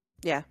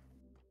 Yeah.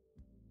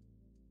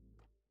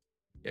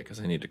 Yeah,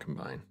 because I need to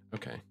combine.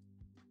 Okay.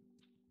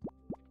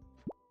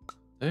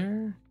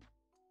 There.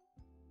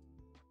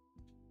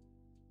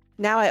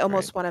 Now I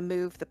almost want to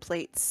move the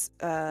plates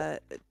to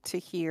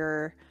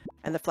here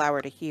and the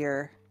flour to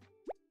here.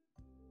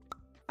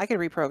 I can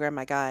reprogram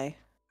my guy.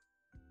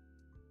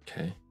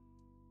 Okay.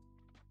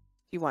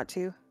 You want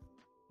to?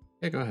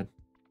 Yeah, go ahead.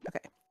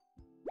 Okay.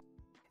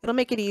 It'll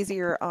make it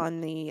easier on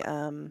the pig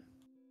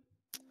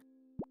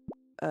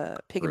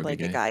and Pierogi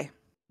blanket guy.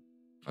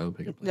 Oh,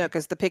 pig and No, blanket.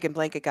 because the pig and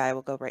blanket guy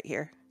will go right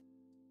here.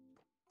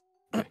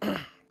 Okay.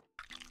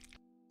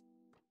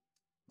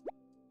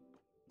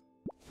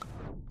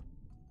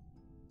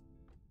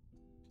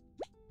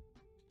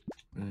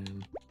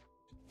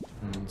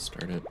 And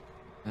start it.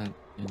 That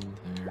in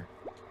there.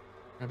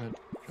 Grab it.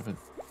 Shove it.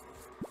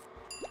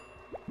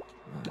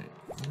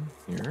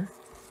 Here.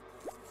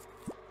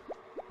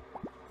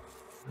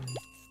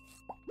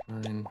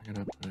 Fine. Pick it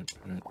up.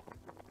 Put it.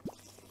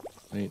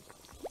 Wait.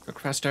 Cook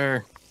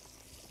faster.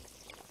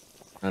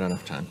 Not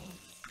enough time.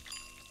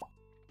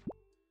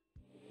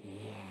 Yes,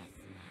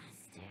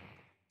 master.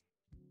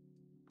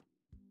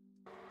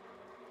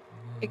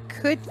 It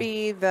could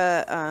be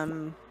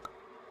the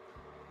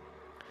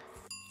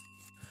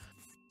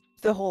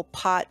whole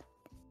pot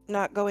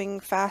not going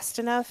fast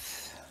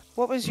enough.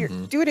 What was your?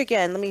 Mhm. Do it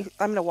again. I'm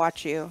gonna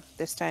watch you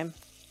this time.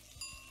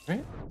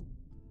 Right.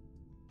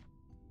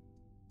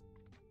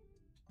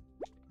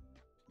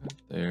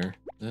 There.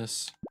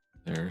 This.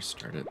 There.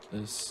 Start it.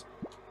 This.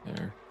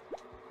 There.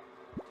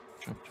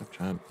 Chop, chop,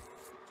 chop.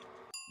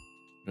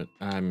 But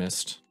I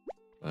missed.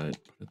 But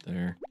put it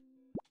there.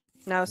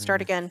 Now start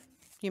There. again.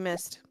 You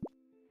missed.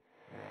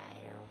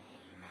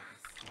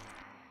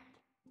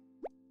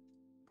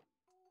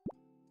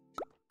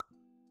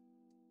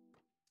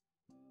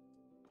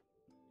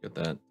 Get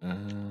that.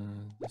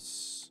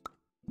 This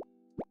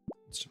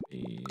needs to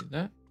be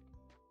that.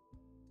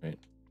 Right.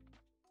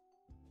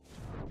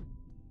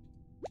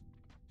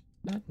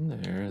 That in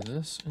there.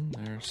 This in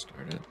there.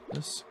 Start it.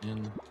 This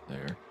in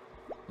there.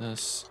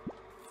 This.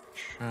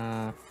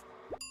 Chop.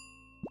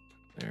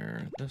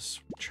 There. This.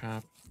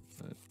 Chop.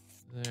 Put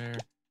there.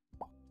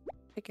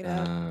 Pick it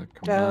up.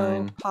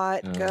 Combine. Go.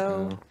 Pot.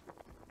 Go.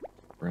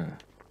 Bruh.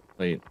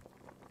 Plate.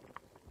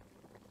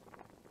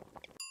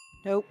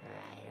 Nope.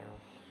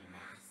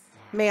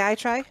 May I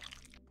try?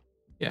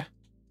 Yeah.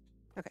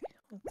 Okay.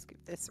 Let's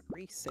give this a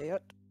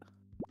reset.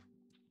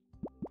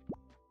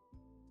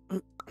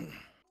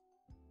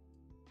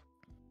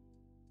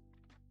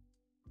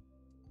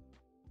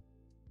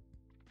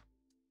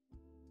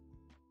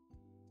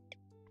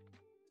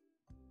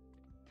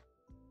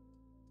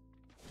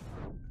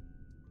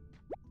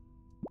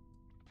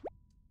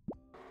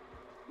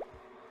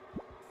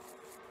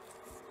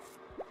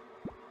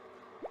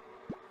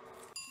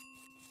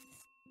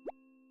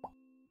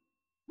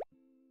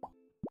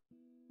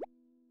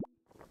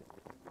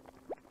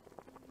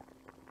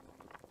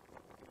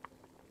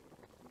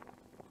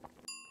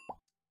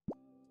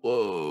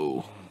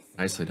 Whoa.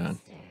 Nicely done.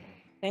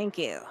 Thank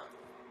you.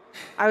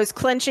 I was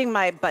clenching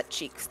my butt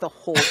cheeks the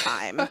whole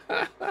time.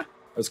 I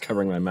was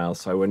covering my mouth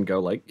so I wouldn't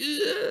go like.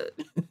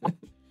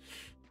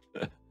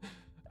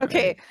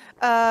 Okay,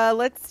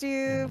 let's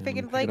do pick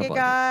and blanket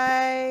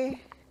guy.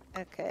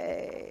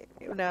 Okay,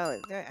 no,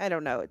 I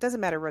don't know. It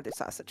doesn't matter where the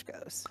sausage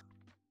goes.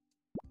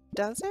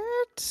 Does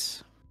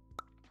it?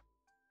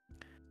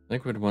 I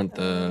think we'd want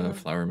the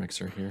flour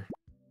mixer here.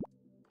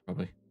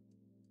 Probably.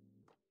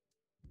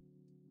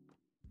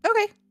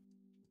 Okay.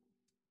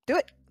 Do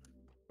it.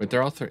 Wait,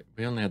 they're all three.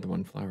 We only had the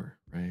one flour,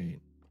 right?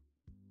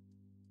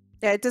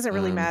 Yeah, it doesn't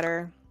really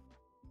matter,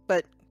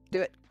 but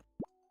do it.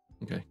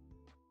 Okay.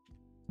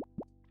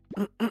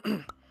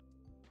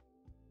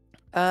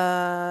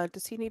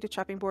 Does he need a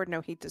chopping board? No,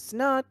 he does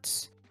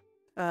not.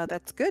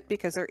 That's good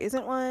because there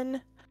isn't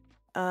one.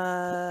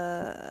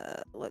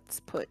 Let's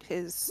put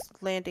his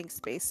landing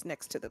space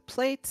next to the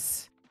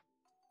plates.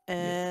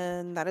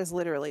 And that is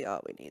literally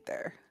all we need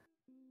there.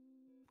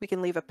 We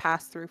can leave a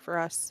pass through for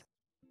us.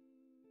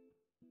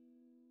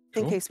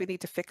 In case we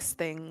need to fix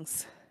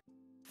things.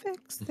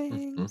 Fix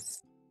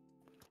things.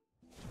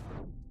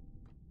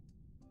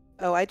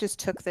 Oh, I just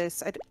took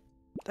this.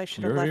 I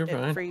should have left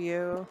it for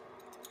you.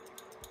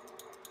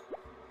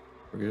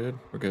 We're good.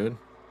 We're good.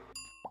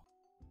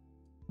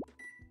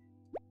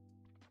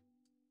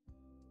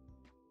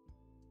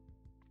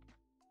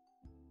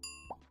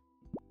 All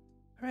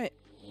right.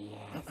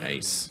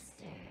 Nice.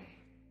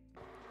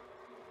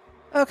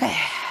 Okay.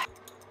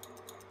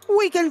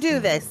 We can do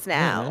this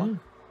now.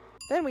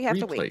 Then we have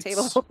to wait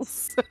tables.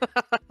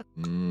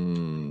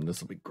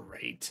 This will be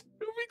great.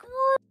 It'll be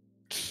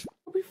great.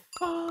 It'll be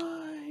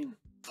fine.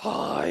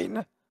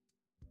 Fine.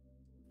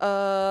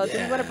 Do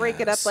you want to break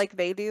it up like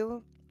they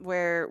do,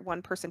 where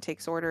one person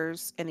takes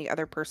orders and the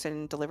other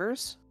person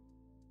delivers?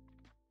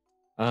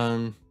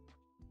 I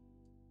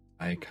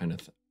kind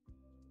of.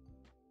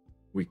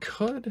 We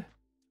could.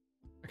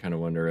 I kind of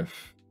wonder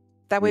if.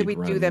 That way we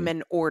do them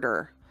in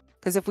order.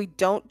 Because if we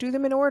don't do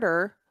them in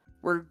order,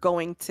 we're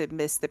going to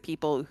miss the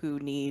people who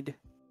need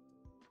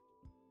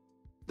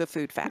the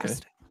food fast.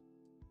 Okay.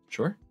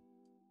 Sure.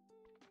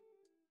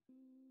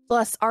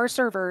 Plus, our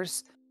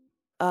servers,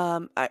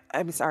 I'm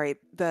sorry,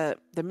 the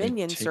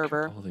minion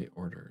server. All the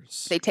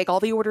orders. They take all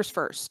the orders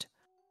first,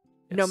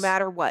 Yes. no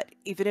matter what.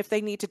 Even if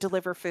they need to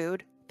deliver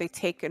food, they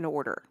take an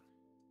order.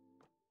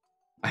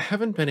 I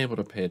haven't been able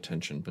to pay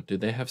attention, but do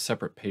they have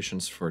separate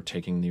patients for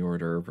taking the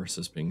order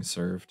versus being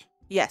served?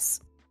 Yes.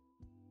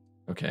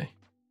 Okay.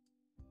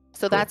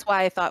 So that's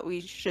why I thought we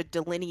should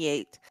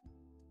delineate,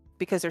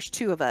 because there's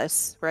two of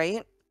us,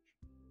 right?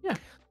 Yeah.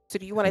 So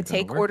do you want to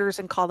take orders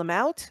and call them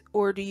out,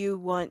 or do you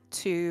want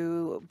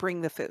to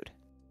bring the food?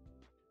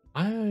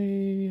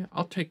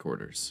 I'll take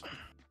orders.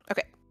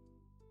 Okay.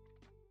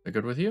 That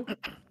good with you?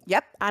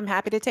 Yep, I'm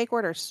happy to take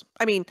orders.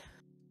 I mean,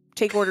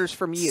 take orders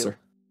from you. Sir.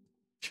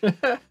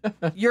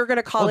 You're going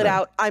to call it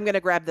out. I'm going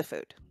to grab the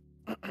food.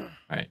 All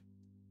right.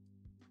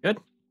 Good.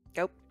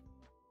 Go.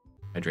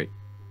 Hydrate.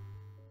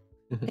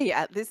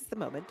 Yeah, this is the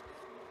moment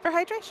for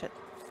hydration.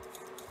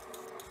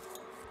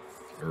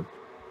 Sure.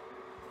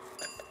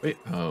 Wait.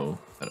 Oh,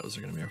 I thought it was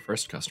going to be our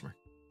first customer.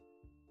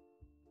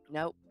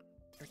 Nope.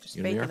 You're just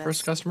You gonna be our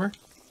first customer?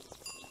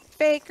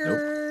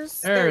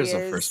 bakers. There he There's a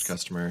is. first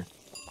customer.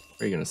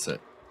 Where are you gonna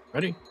sit?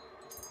 Ready?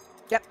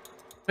 Yep.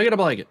 Pick it a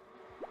blanket.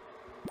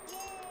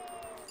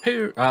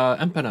 Here,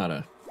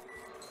 empanada.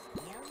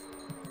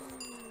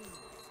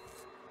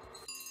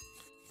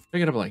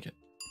 Pick it a blanket.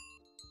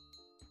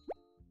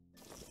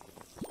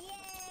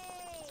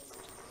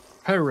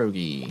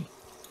 Pierogi.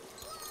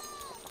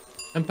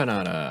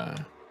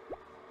 Empanada.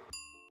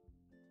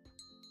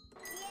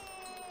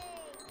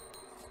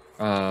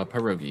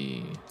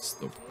 Pierogi. What's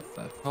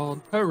that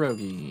called?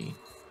 Pierogi.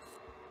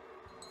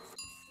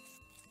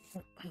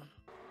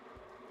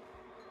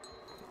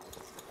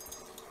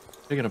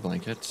 Pick it a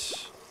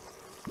blanket.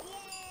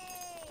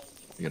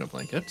 Pick it a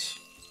blanket.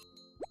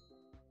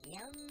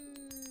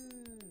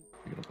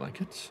 Pick it a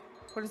blanket.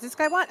 What does this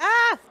guy want?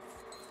 Ah!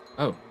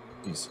 Oh,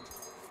 jeez.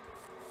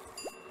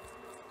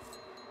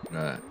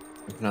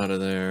 Empanada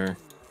there.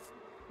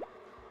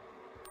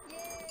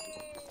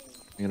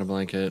 Pick it a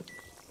blanket.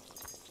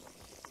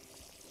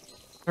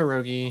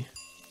 Pierogi.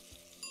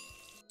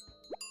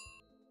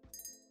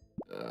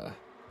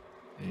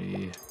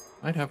 They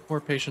might have more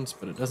patience,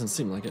 but it doesn't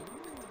seem like it.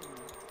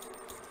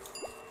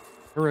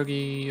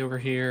 Pierogi over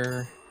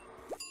here.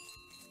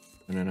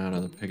 In and out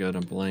of the pig out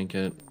a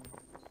blanket.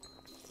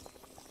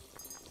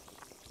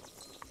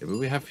 Yeah, but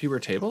we have fewer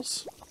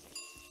tables?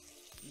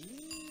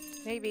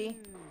 Maybe.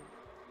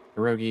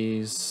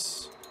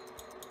 Pierogies.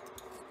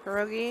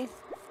 Pierogi.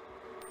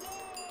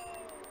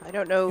 I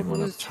don't know And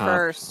one up who's top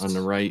first. on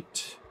the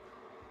right.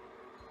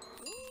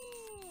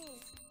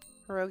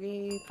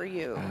 Pierogi for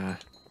you.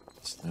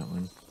 It's that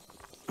one.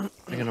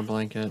 Picking a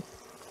blanket.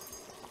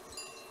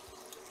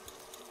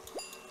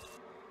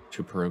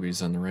 2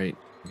 pierogies on the right.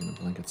 Picking a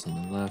blankets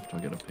on the left. I'll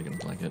get a pig and a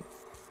blanket.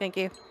 Thank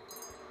you.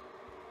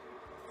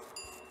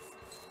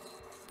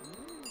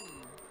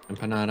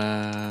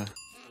 Empanada.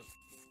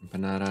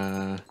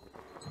 Empanada.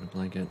 Get a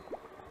blanket.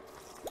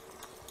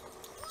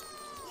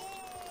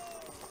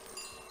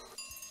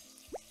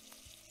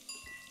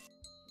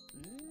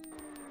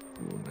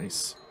 Ooh,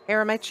 nice. Here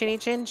are my chinny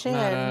chin chin.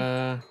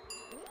 Empanada.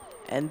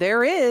 And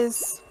there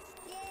is.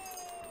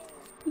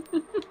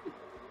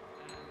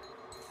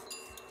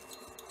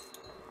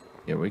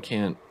 Yeah, we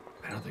can't.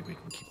 I don't think we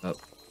can keep up.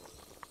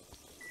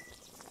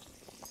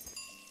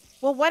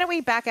 Well, why don't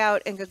we back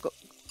out and go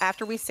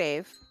after we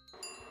save?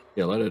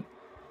 Yeah, let it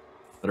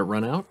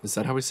run out. Is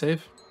that how we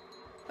save?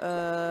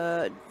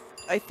 I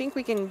think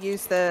we can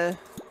use the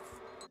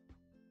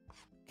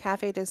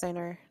cafe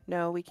designer.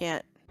 No, we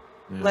can't.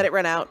 Yeah. Let it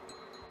run out.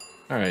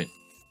 All right,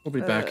 we'll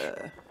be back. In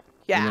a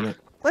Yeah. minute.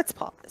 Let's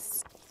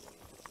pause.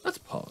 Let's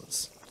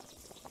pause.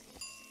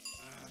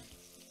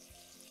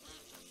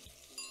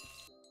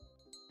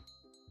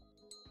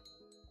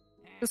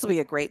 This will be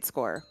a great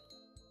score.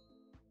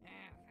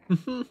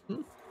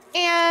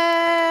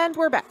 And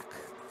we're back.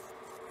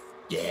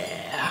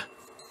 Yeah.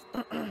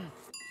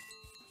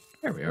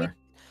 There we are.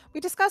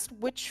 We discussed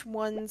which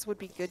ones would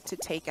be good to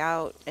take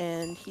out,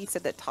 and he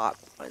said the top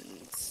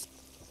ones.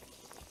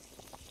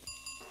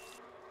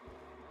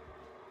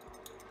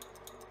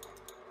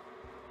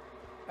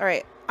 All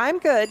right, I'm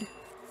good.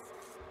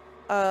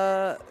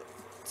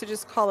 To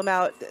just call them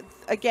out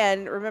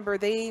again. Remember,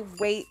 they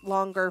wait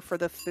longer for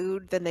the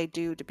food than they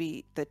do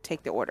to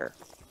take the order.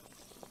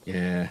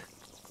 Yeah.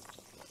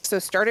 So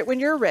start it when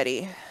you're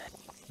ready.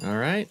 All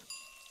right.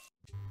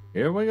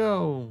 Here we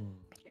go.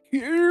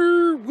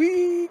 Here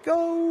we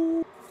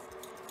go.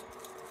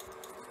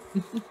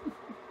 Well,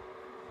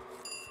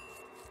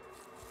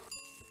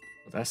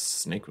 that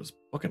snake was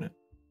booking it.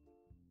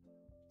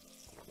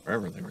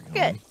 Wherever they were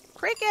going.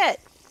 Cricket.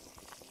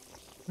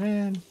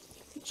 Man,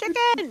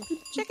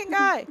 Chicken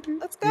guy.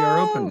 Let's go. we are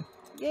open.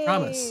 Yay.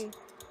 Promise.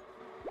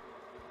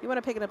 You want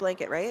to pick in a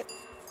blanket, right?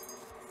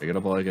 Pick it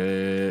up like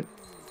it.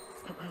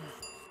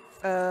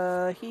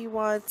 He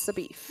wants a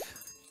beef.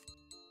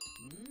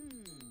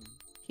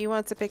 He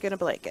wants a pick in a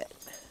blanket.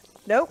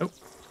 Nope. Nope.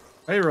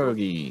 Hey,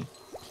 Rogie.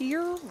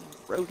 Here,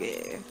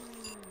 Rogie.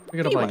 Pick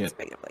it up He like wants it. a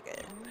pick in a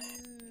blanket.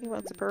 He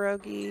wants a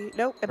pierogi.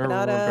 Nope.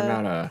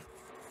 Empanada.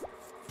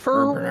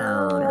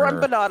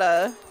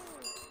 Empanada.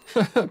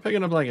 Pick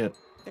it up like it.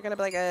 They're gonna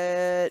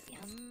blanket.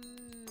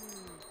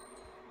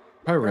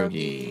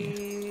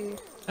 Pierogi.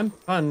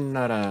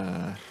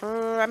 Empanada.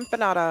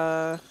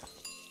 Empanada.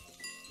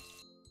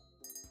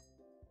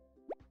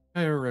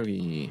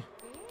 Pierogi.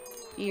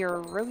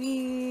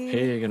 Pierogi.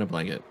 Pig in a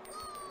blanket.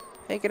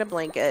 Pick in a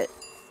blanket.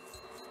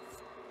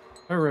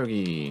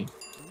 Pierogi.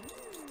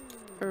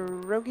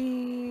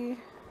 Pierogi.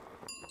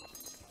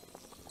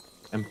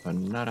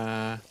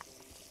 Empanada.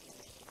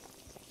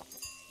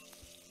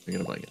 Pig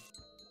in a blanket.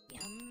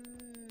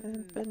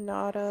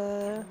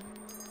 Empanada.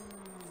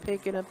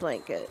 Pig in a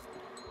blanket.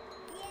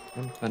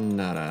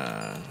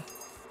 Empanada.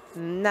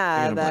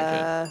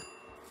 Nada.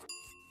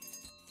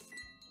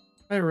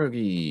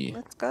 Pierogi.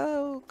 Let's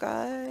go,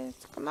 guys.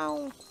 Come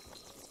on.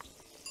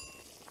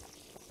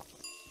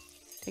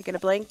 Taking a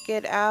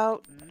blanket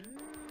out.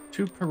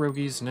 2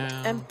 pierogies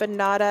now.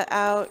 Empanada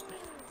out.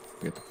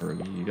 You got the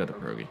pierogi. You got the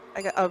pierogi.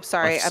 I got. Oh,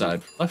 sorry. Left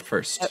side. Left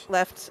first.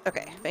 Left.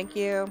 Okay. Thank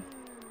you.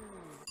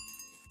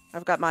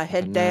 I've got my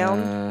head down.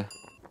 Banana,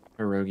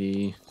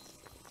 pierogi.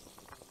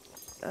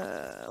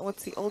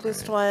 What's the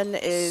oldest Alright, one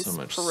is so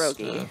much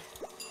pierogi. stuff.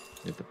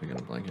 Get the pig in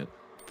a blanket.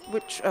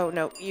 Which, oh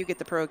no, you get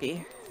the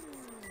pierogi.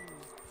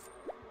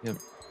 Yep.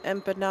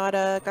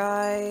 Empanada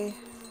guy.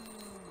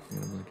 Pig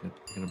in a blanket.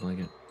 Pig in a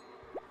blanket.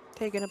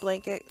 Taking a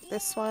blanket.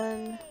 This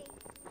one.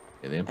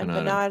 Yeah, the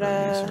empanada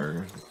and pierogies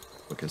are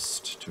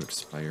quickest to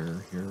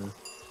expire here.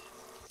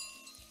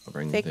 I'll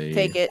bring the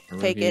Take it,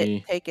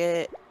 pierogi. take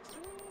it.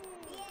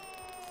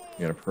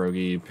 We got a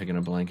pierogi, pig in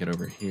a blanket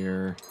over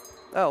here.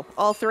 Oh,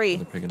 all three.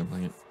 Another pig in a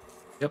blanket.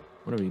 Yep,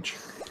 one of each.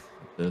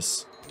 Like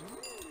this.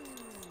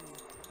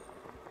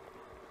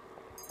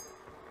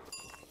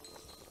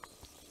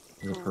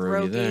 There's a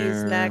pierogi Pierogies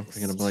there. next.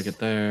 Pig in a blanket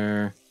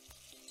there.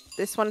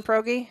 This one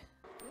pierogi?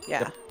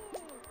 Yeah. Yep.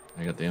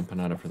 I got the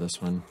empanada for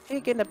this one.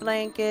 Pig in a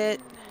blanket.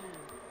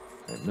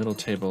 Right, middle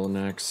table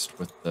next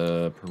with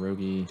the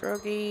pierogi.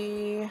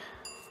 Pierogi.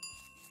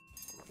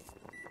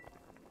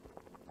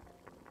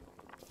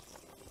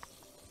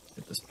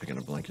 Get this pig in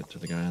a blanket to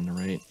the guy on the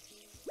right.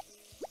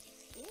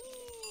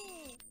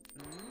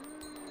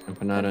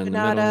 Empanada in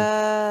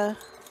the middle.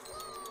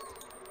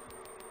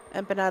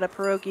 Empanada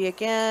pierogi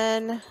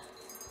again.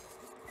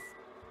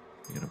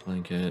 Pig in a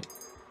blanket.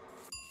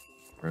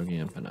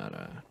 Pierogi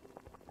empanada.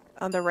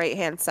 On the right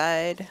hand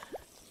side.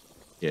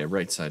 Yeah,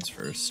 right side's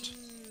first.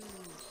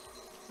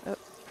 Oh,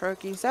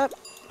 pierogi's up.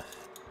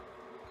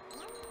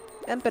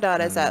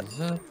 Empanada's up.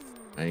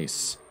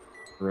 Nice.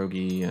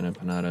 Pierogi and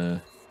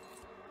empanada.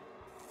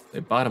 They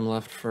bottom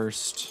left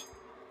first.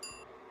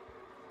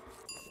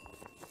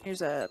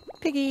 Here's a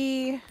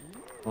piggy.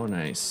 Oh,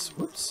 nice.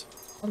 Whoops.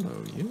 Hello,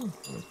 you.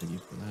 Hello, piggy,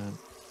 for that.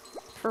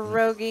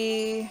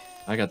 Pierogi.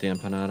 I got the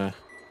empanada.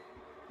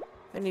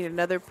 I need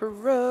another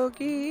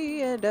pierogi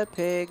and a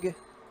pig.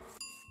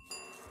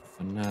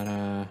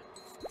 Empanada.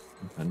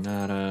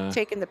 Empanada.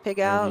 Taking the pig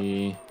out.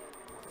 Pierogi.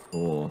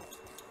 Cool.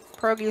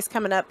 Pierogi's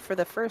coming up for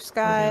the first Pierogi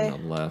guy.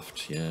 on the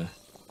left, yeah.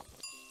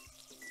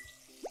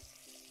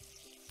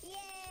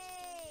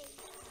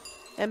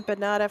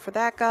 Empanada for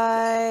that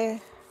guy.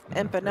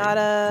 Empanada.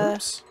 Empanada.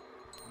 Whoops.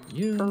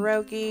 You.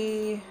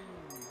 Pierogi.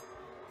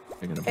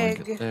 Pig in a Egg.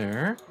 blanket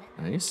there.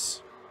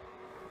 Nice.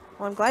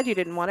 Well, I'm glad you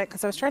didn't want it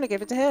because I was trying to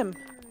give it to him.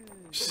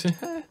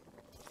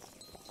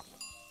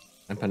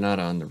 Empanada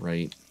on the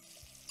right.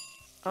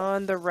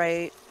 On the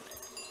right.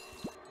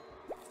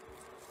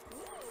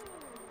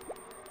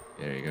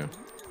 There you go.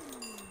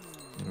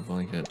 In a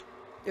blanket.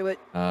 Do it.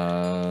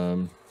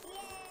 Pierogi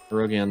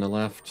on the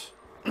left.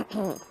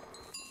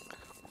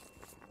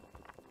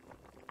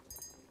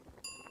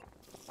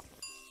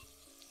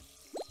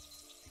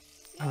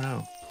 Oh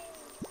no.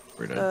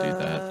 Where'd I do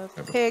that?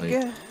 Grab a Pig.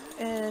 plate.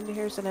 And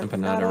here's an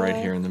Empanada right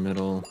here in the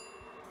middle.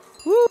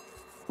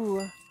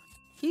 Woo!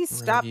 He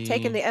stopped Pierogi,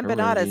 taking the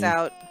empanadas pierogi.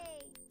 out.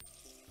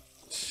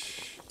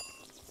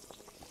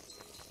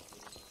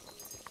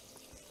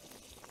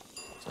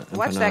 So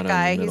Watch empanada that in the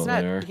guy. He's middle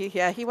not.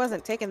 there. He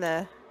wasn't taking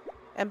the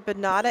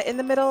empanada in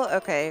the middle.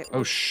 Okay.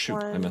 Oh shoot!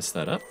 I One. messed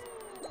that up.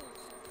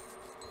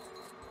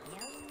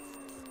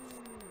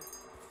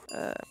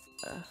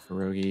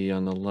 Pierogi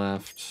on the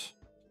left.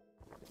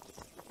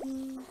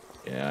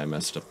 Yeah, I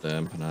messed up the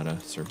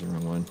empanada. Served the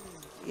wrong one.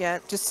 Yeah,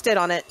 just sit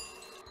on it.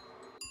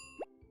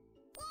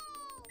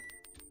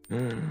 Get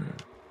him!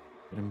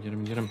 Get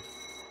him! Get him!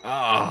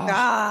 Ah!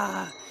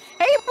 Ah!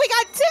 Hey, we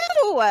got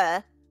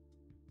two!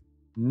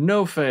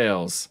 No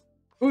fails.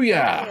 Ooh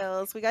yeah!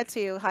 Fails. We got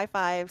two. High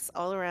fives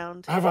all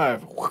around. High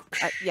five!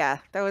 Yeah,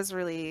 that was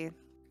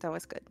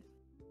good.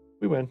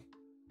 We win.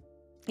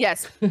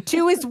 Yes,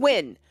 two is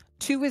win.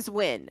 Two is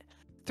win.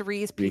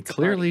 Three is We pizza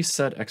clearly party.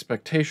 set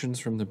expectations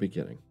from the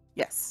beginning.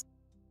 Yes.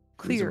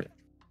 These are-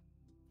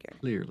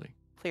 Clearly.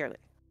 Clearly.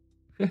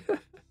 Clearly.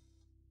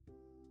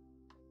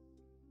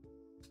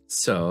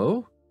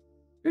 So,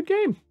 good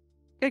game.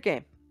 Good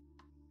game.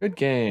 Good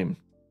game.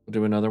 We'll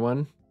do another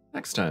one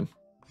next time.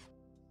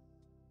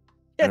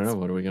 I don't know.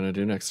 What are we going to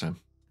do next time?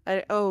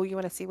 Oh, you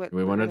want to see what Do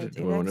we we're wanna gonna do-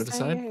 do do we wanna next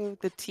decide? time?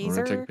 The take a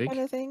teaser peek? kind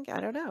of thing? I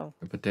don't know.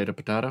 A potato,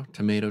 potato,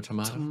 tomato,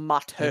 tomato.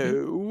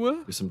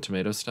 Tomato. Do some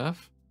tomato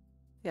stuff.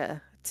 Yeah.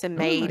 Oh, I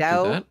might do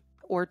Tomato that.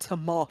 or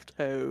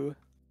tomato.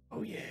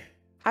 Oh yeah.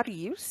 How do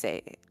you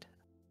say it?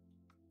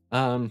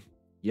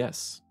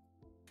 Yes.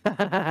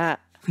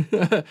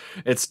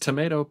 It's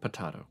tomato,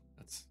 potato.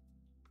 That's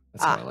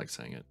how I like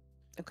saying it.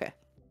 Okay.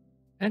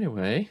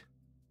 Anyway,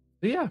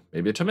 but yeah,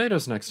 maybe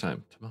tomatoes next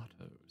time.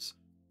 Tomatoes,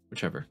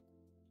 whichever.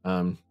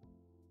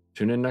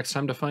 Tune in next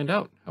time to find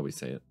out how we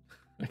say it,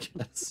 I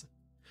guess.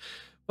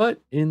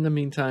 But in the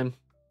meantime,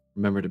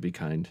 remember to be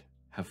kind,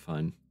 have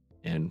fun,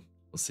 and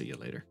we'll see you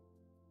later.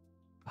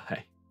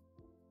 Bye.